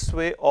convex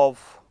way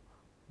of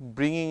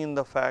bringing in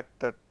the fact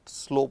that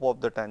slope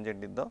of the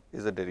tangent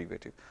is a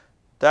derivative.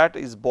 That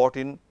is brought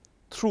in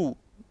through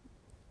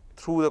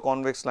the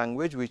convex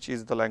language, which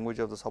is the language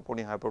of the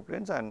supporting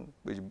hyperplanes, and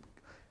which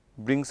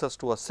brings us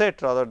to a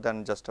set rather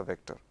than just a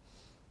vector,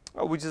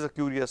 which is a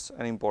curious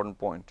and important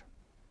point.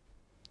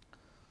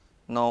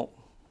 Now,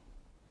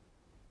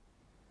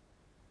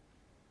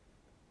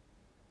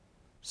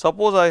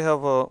 suppose I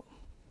have a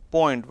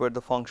point where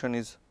the function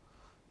is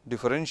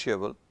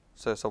differentiable,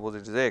 so suppose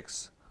it is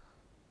x,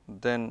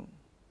 then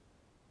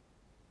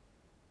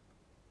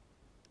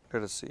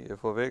let us see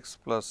f of x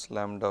plus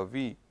lambda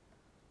v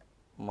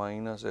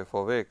minus f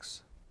of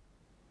x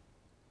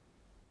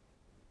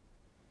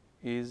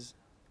is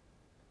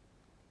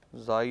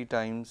xi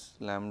times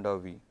lambda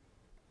v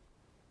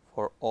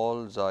for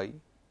all xi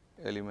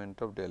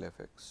element of del f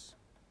x.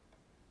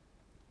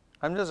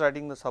 I am just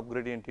writing the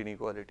subgradient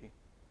inequality.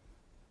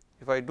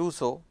 If I do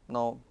so,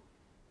 now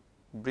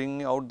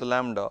bring out the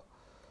lambda.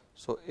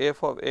 So,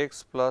 f of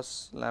x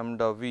plus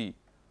lambda v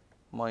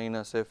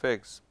minus f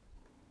x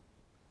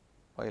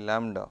by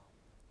lambda.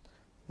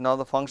 Now,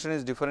 the function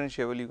is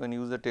differentiable, you can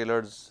use the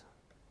Taylor's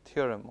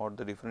theorem or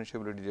the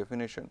differentiability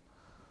definition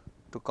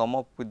to come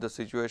up with the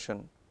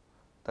situation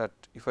that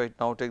if I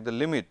now take the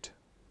limit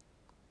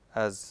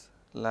as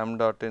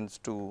lambda tends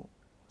to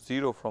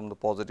 0 from the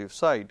positive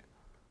side,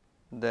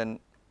 then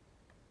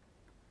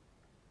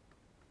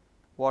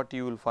what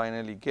you will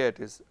finally get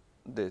is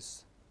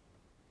this,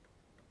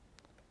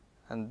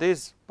 and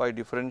this by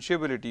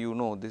differentiability you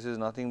know this is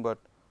nothing but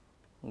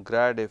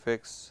grad f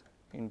x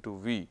into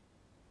v,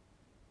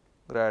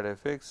 grad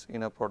f x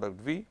inner product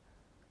v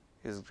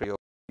is grad of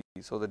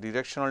v. So, the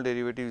directional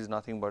derivative is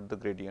nothing but the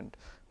gradient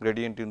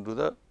into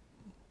the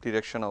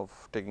direction of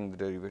taking the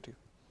derivative.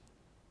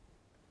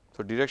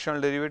 So,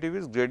 directional derivative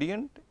is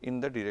gradient in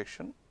the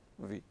direction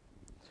v.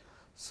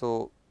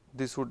 So,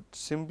 this would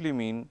simply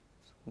mean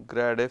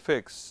grad f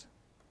x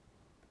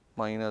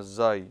minus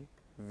xi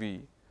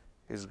v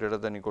is greater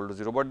than equal to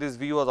 0, but this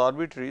v was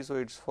arbitrary. So,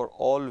 it is for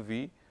all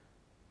v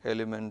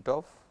element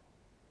of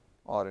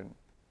R n.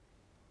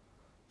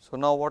 So,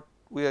 now what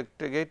we are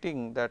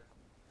getting that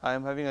I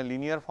am having a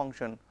linear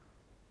function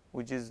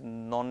which is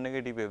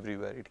non-negative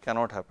everywhere, it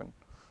cannot happen.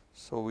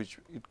 So, which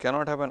it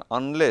cannot happen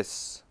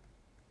unless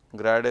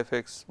grad f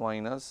x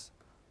minus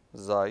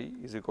xi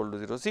is equal to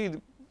 0. See,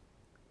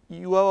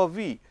 you have a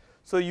v.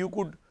 So, you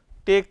could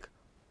take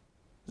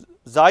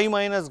xi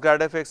minus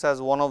grad f x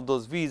as one of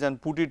those v's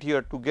and put it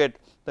here to get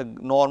the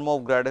norm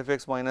of grad f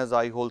x minus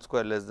xi whole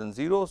square less than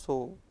 0.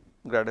 So,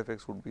 grad f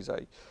x would be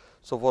xi.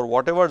 So, for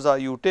whatever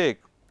xi you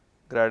take,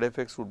 grad f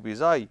x would be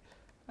xi,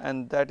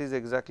 and that is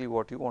exactly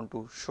what you want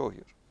to show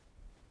here.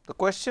 The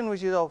question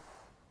which is of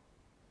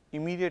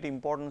immediate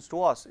importance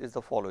to us is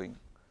the following.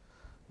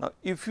 Now,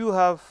 if you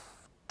have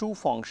two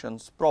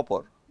functions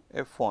proper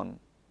f 1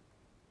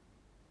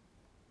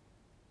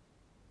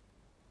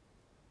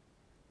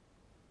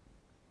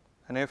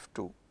 and f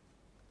 2,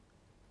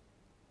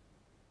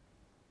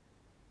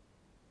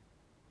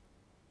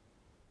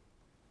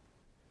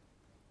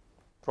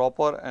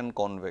 proper and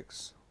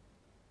convex,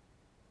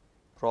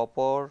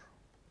 proper,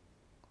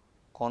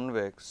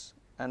 convex,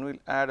 and we will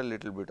add a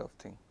little bit of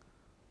thing.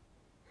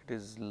 It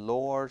is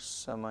lower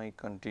semi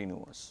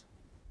continuous,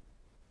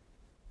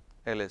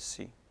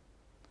 LSC.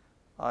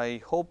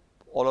 I hope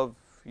all of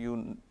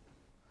you,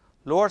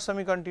 lower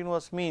semi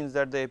continuous means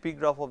that the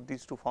epigraph of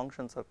these two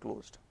functions are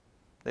closed.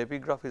 The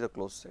epigraph is a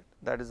closed set,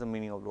 that is the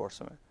meaning of lower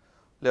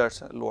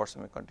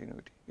semi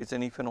continuity. It is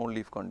an if and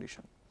only if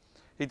condition.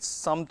 It is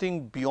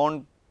something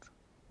beyond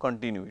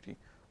continuity.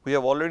 We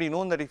have already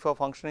known that if a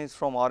function is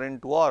from R n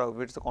to R, if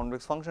it is a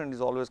convex function, it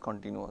is always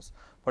continuous,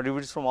 but if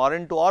it is from R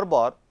n to R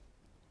bar,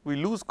 we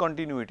lose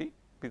continuity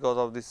because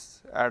of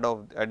this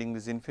adding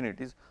these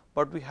infinities,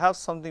 but we have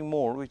something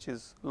more which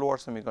is lower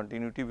semi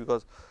continuity,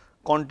 because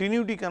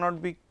continuity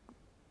cannot be,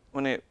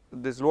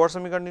 this lower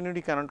semi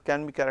continuity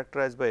can be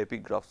characterized by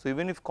epigraph. So,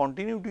 even if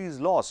continuity is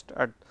lost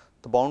at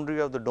the boundary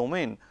of the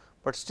domain,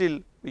 but still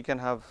we can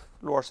have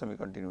lower semi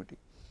continuity.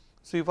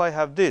 So, if I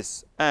have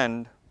this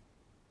and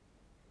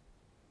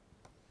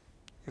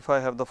if I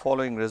have the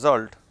following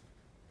result,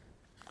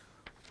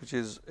 which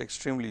is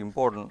extremely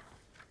important,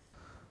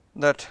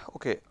 that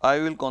I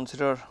will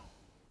consider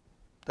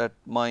that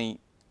my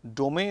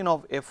domain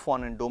of f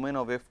 1 and domain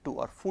of f 2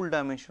 are full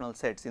dimensional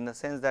sets, in the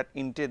sense that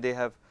they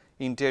have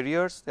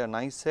interiors, they are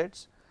nice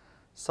sets.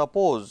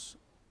 Suppose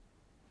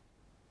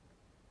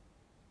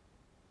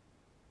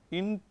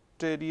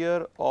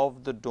interior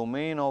of the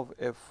domain of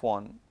f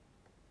 1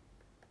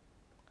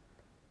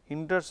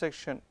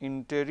 intersection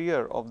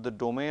interior of the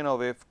domain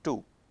of f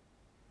 2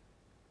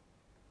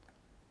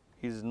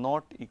 is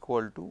not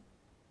equal to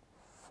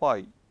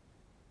phi,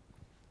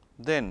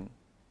 then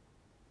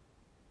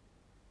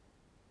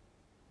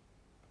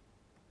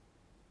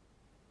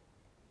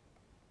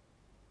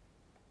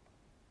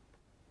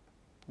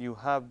you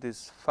have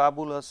this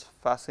fabulous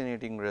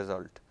fascinating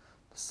result,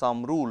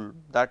 sum rule,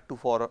 that too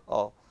for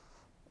a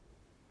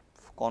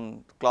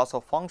class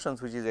of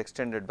functions which is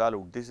extended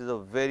valued. This is a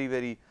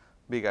very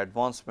big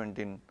advancement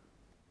in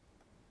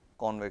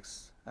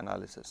convex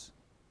analysis.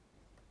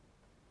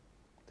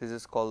 This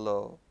is called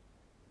the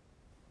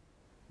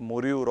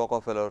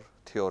Moreu-Rockefeller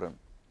theorem.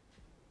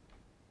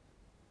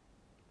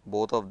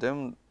 Both of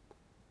them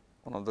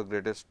one of the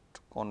greatest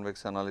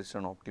convex analysts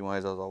and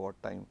optimizers of our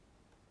time.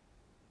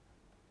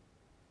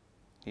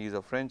 He is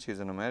a French, he is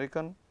an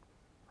American.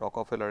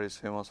 Rockefeller is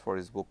famous for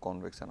his book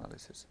Convex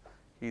Analysis.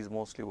 He is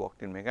mostly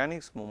worked in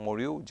mechanics.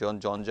 Moreu,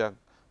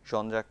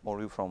 Jean-Jacques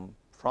Moreu from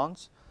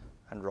France,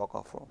 and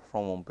Rockefeller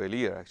from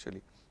Montpellier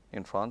actually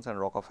in France, and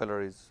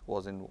Rockefeller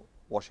was in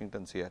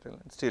Washington, Seattle,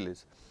 and still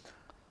is.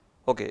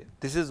 Okay,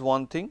 this is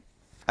one thing.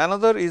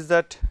 Another is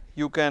that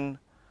you can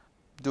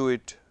do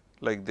it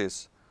like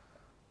this.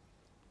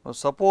 Now,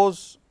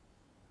 suppose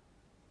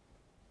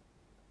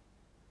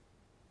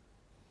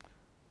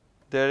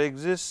there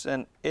exists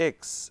an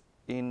x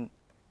in,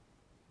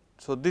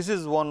 so this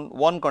is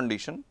one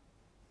condition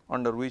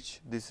under which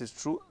this is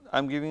true. I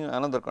am giving you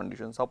another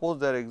condition. Suppose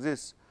there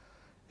exists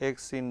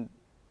x in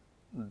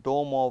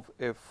dome of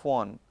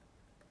F1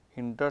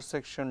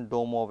 intersection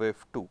dome of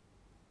F2,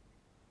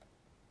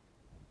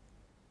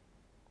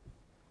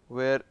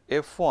 where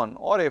F1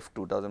 or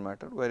F2 does not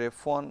matter, where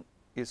F1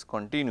 is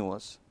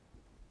continuous,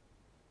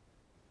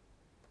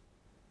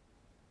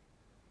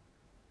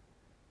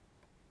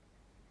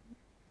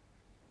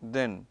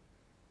 then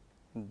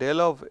del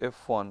of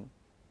F1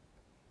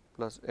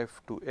 plus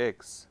F2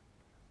 x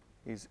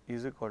is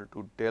equal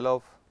to del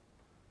of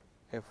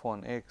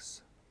F1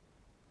 x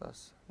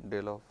plus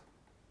del of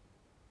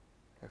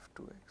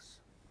F2 x.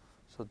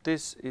 So,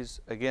 this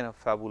is again a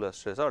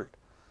fabulous result.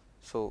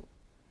 So,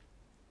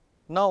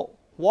 now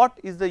what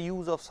is the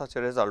use of such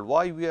a result?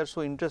 Why we are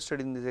so interested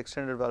in these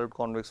extended valued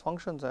convex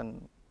functions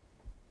and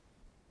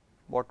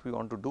what we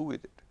want to do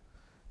with it?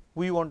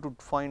 We want to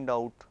find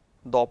out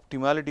the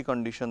optimality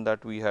condition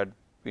that we had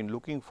been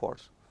looking for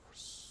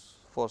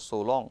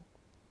so long.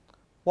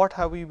 What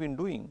have we been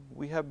doing?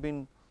 We have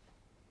been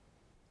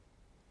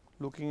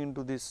looking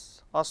into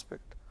this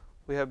aspect.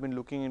 We have been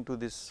looking into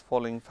this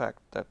following fact,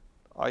 that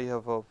I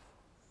have a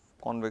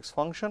convex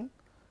function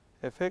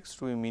f x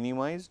to be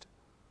minimized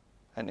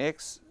and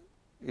x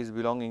is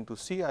belonging to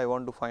C. I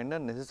want to find a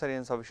necessary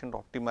and sufficient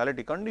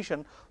optimality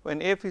condition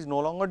when f is no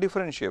longer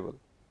differentiable.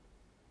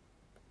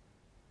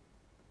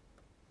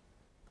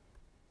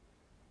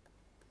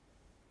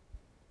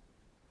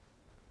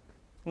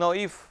 Now,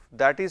 if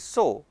that is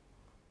so,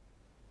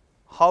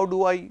 how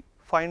do I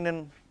find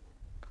an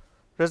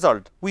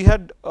result? We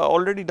had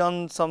already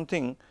done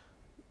something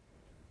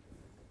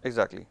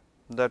exactly,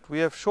 that we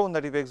have shown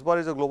that if x bar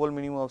is a global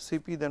minimum of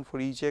Cp, then for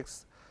each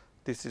x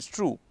this is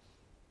true.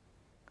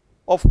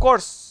 Of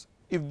course,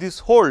 if this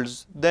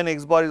holds, then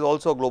x bar is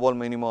also a global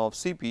minimum of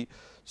Cp.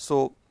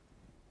 So,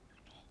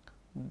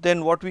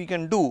 then what we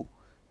can do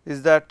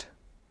is that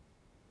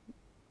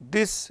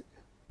this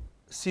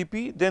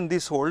Cp, then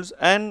this holds,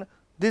 and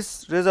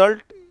this result,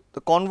 the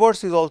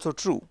converse is also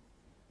true.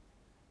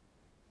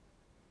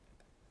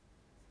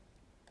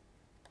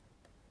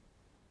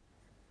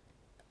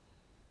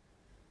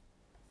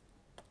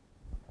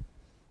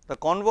 The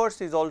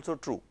converse is also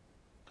true.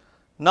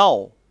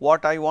 Now,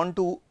 what I want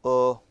to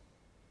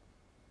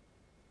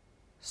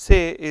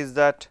say is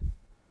that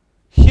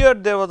here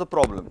there was a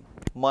problem.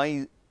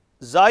 My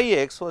xi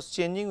x was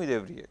changing with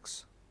every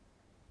x,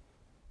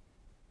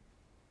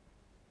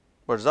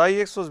 but xi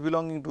x was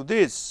belonging to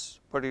this,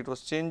 but it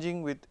was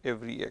changing with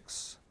every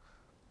x,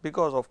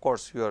 because of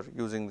course, you are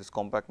using this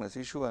compactness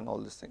issue and all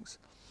these things.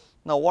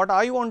 Now, what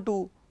I want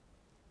to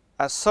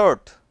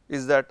assert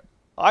is that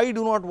I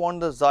do not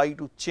want the xi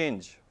to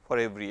change for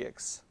every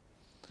x.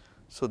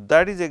 So,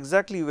 that is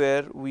exactly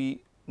where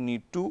we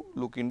need to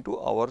look into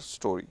our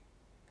story.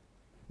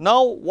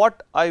 Now,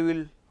 what I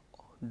will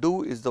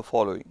do is the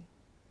following.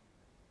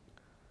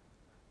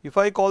 If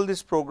I call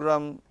this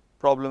problem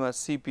as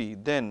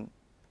Cp, then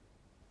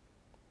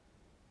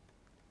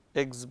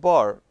x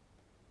bar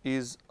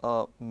is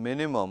a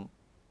minimizer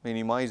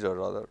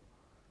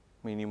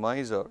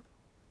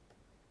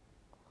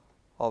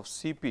of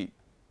Cp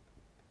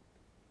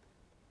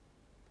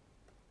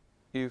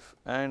if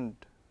and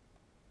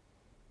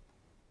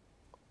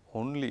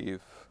only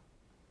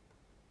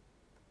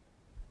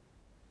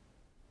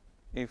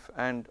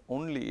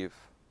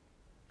if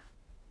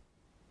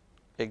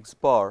x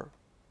bar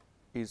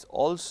is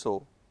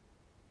also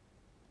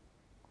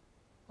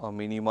a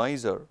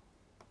minimizer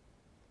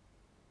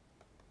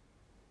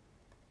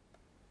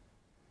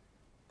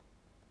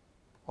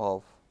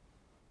of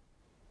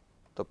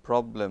the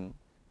problem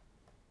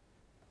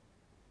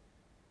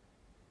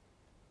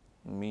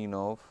mean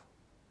of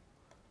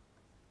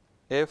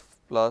f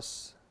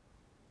plus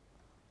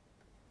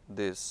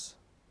this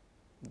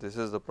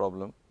is the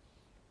problem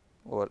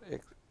over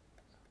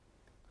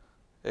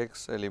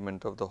x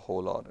element of the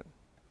whole Rn.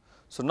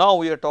 So, now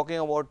we are talking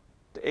about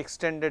the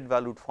extended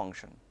valued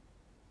function.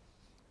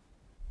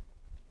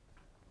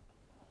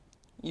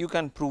 you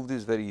can prove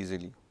this very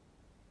easily.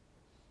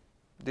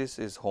 This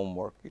is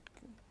homework,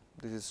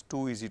 this is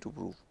too easy to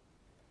prove.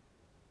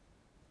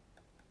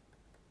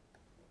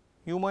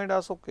 You might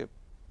ask, okay,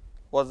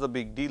 what is the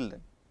big deal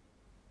then?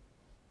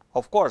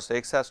 Of course,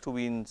 x has to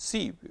be in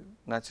C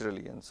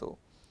naturally, and so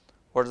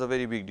what is the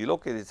very big deal?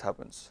 Okay, this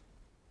happens.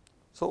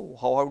 So,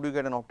 how do you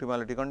get an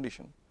optimality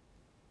condition?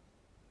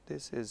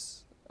 This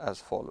is as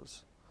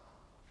follows.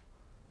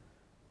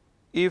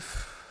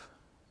 If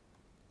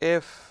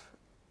f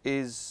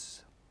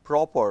is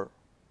proper,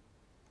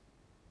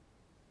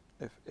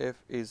 if f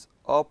is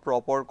a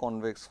proper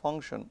convex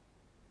function,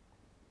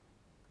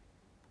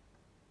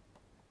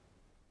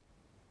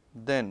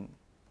 then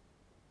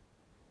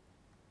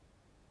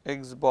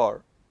x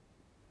bar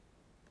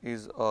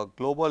is a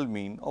global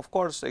mean. Of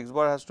course, x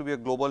bar has to be a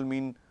global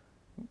mean,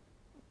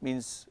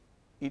 means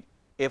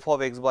f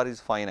of x bar is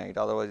finite,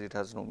 otherwise it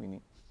has no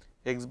meaning.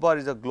 X bar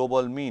is a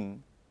global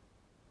mean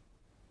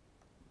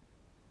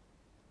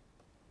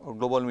or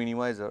global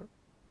minimizer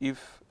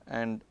if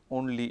and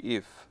only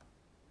if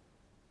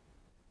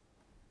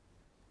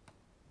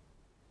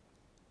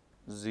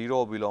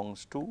 0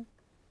 belongs to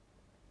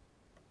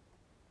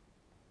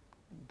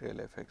del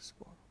f x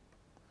bar.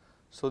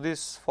 So,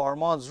 this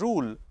Fermat's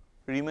rule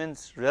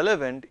remains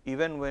relevant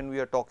even when we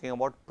are talking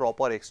about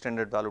proper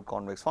extended valued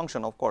convex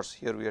function. Of course,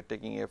 here we are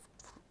taking f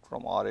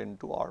from R n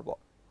to R bar.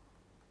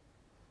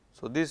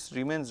 So, this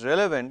remains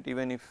relevant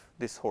even if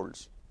this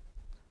holds,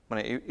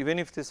 even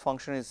if this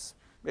function is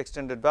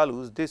extended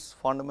values, this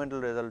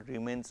fundamental result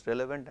remains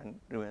relevant and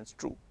remains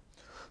true.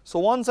 So,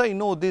 once I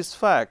know this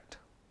fact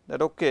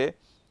that okay,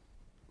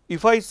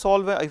 if I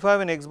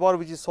have an x bar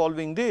which is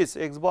solving this,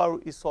 x bar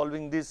is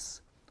solving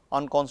this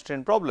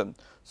unconstrained problem.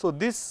 So,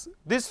 this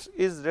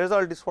is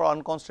result is for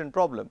unconstrained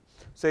problem.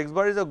 So, x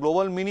bar is a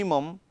global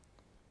minimum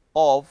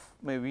of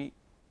maybe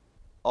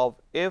of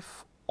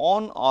f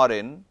on R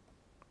n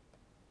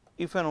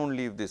if and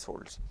only if this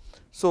holds.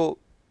 So,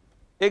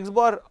 x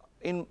bar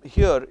in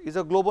here is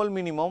a global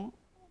minimum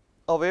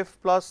of f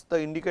plus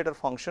the indicator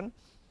function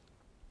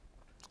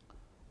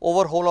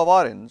over whole of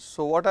R n.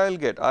 So, what I will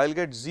get? I will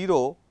get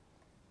 0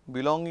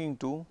 belonging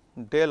to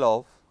del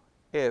of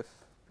f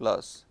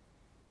plus.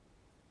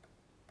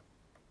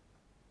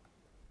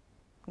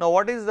 Now,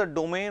 what is the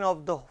domain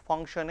of the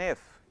function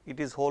f? It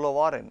is whole of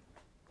R n.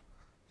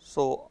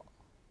 So,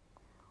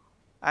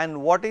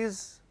 and what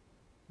is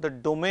the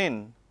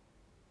domain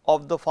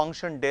of the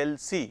function del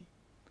c?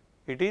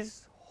 It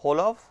is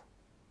whole of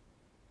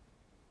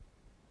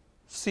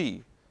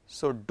C.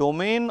 So,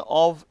 domain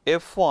of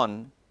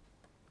f1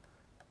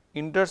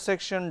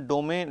 intersection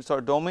domain,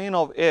 sorry, domain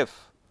of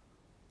f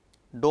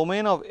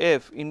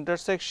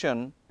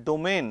intersection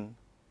domain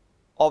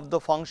of the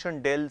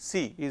function del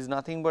c is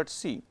nothing but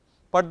C,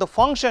 but the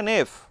function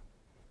f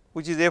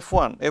which is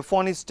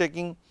f1 is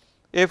taking,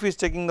 f is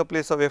taking the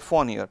place of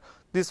f1 here.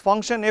 This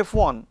function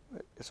f1,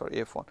 sorry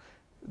f1,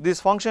 this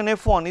function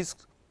f1 is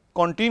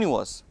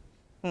continuous.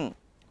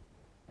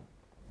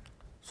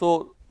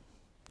 So,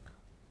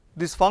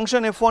 this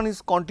function f1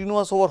 is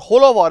continuous over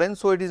whole of R n.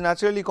 So, it is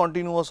naturally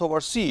continuous over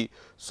C.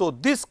 So,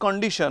 this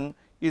condition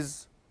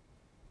is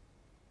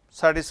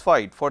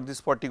satisfied for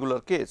this particular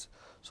case.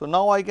 So,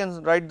 now I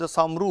can write the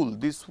sum rule.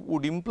 This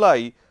would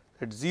imply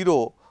that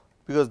 0,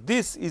 because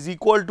this is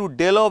equal to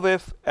del of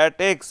f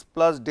at x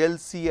plus del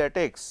c at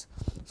x.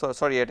 So,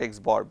 sorry, at x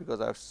bar,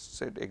 because I have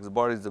said x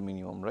bar is the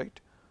minimum, right.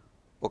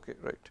 Okay,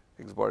 right,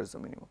 x bar is the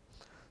minimum.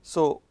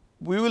 So,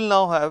 we will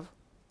now have,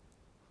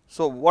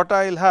 so what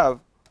I will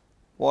have,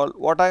 well,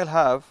 what I will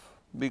have,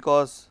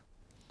 because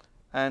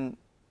and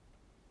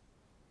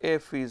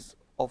f is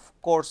of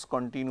course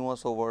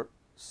continuous over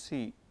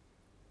C,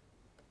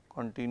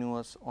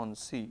 continuous on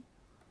C.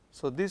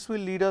 So, this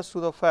will lead us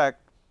to the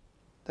fact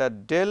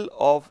that del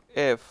of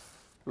f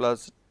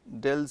plus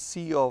del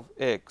c of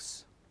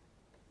x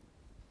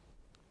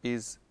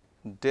is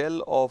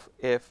del of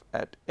f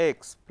at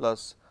x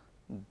plus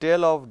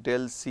del of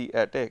del c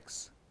at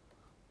x.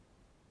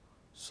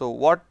 So,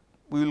 what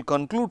we will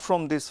conclude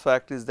from this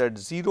fact is that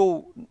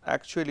 0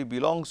 actually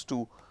belongs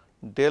to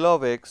del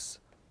of x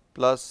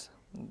plus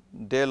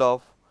del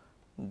of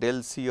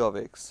del c of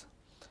x,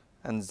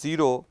 and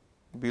 0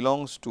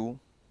 belongs to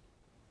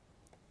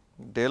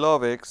del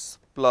of x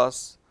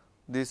plus,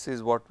 this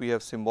is what we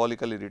have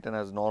symbolically written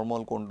as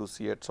normal cone to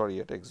C at, sorry,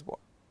 at x bar,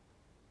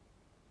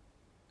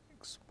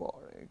 x bar,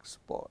 x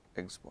bar,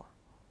 x bar.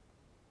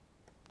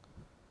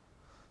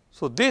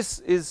 So, this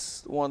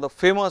is one of the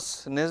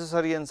famous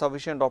necessary and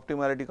sufficient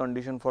optimality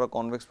condition for a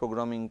convex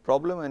programming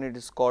problem, and it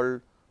is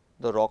called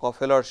the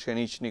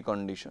Rockefeller-Shenichny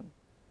condition.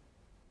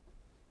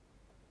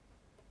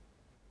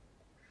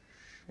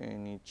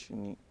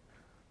 Shenichny,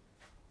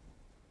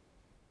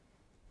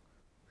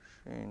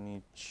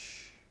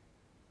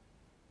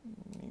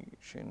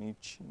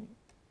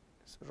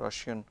 it's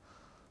Russian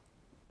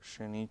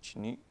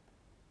Shenichny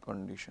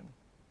condition.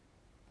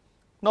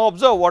 Now,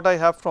 observe what I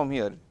have from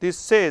here. This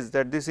says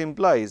that this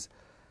implies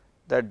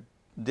that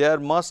there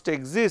must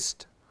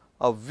exist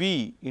a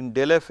V in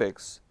del f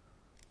x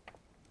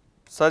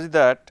such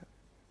that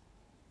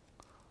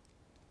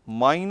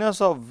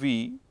minus of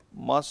V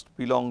must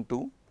belong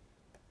to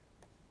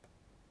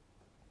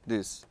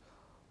this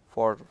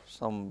for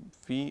some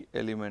V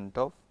element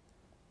of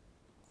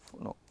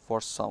for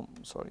some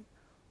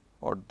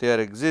or there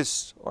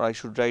exists, or I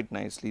should write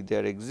nicely,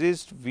 there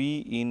exists V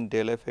in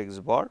del f x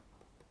bar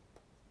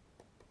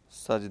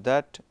such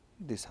that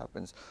this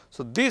happens.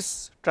 So,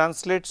 this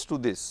translates to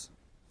this,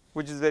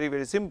 which is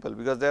very simple,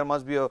 because there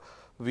must be a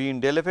V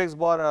in del f x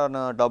bar and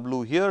a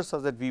W here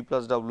such that V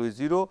plus W is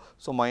 0.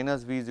 So,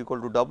 minus V is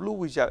equal to W,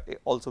 which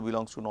also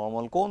belongs to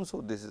normal cone. So,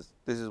 this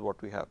is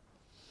what we have.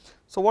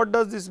 So, what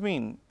does this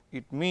mean?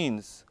 It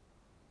means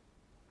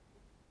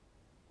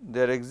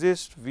there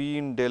exists V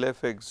in del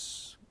f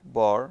x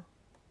bar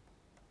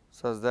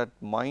such that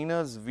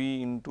minus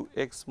V into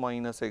x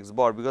minus x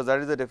bar, because that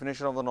is the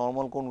definition of the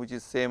normal cone, which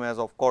is same as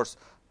of course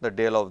the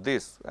del of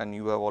this, and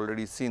you have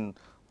already seen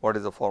what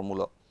is the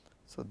formula.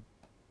 So,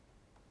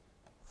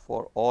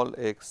 for all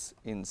x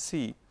in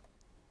C.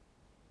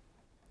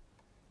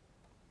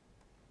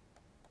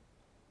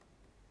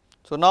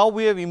 So, now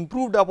we have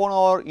improved upon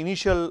our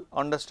initial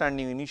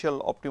understanding,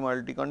 initial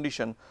optimality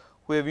condition.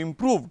 We have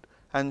improved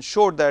and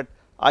showed that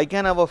I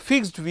can have a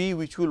fixed V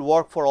which will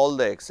work for all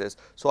the x's.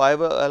 So, I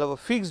will have a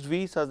fixed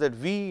V such that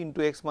V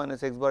into x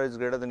minus x bar is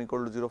greater than or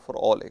equal to 0 for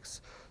all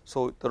x.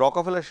 So, the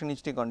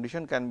Rockefeller-Shenistny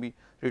condition can be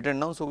written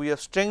down. So, we have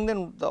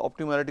strengthened the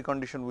optimality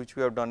condition which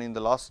we have done in the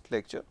last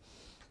lecture.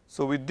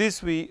 So, with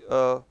this we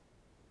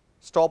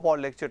stop our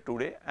lecture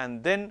today,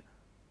 and then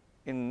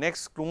in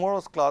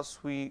tomorrow's class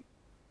we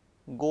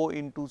go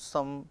into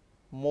some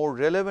more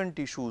relevant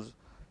issues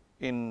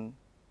in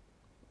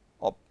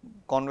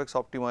convex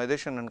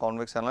optimization and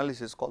convex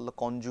analysis called the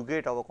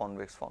conjugate of a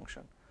convex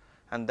function,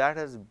 and that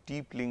has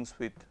deep links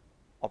with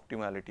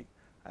optimality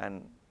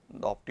and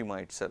the optima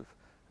itself,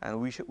 and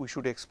we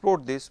should explore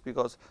this,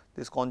 because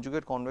this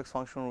conjugate convex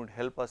function would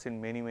help us in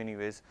many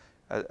ways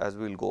as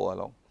we will go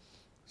along.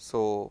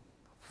 So,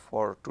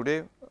 for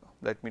today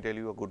let me tell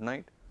you a good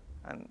night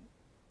and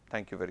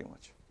thank you very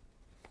much.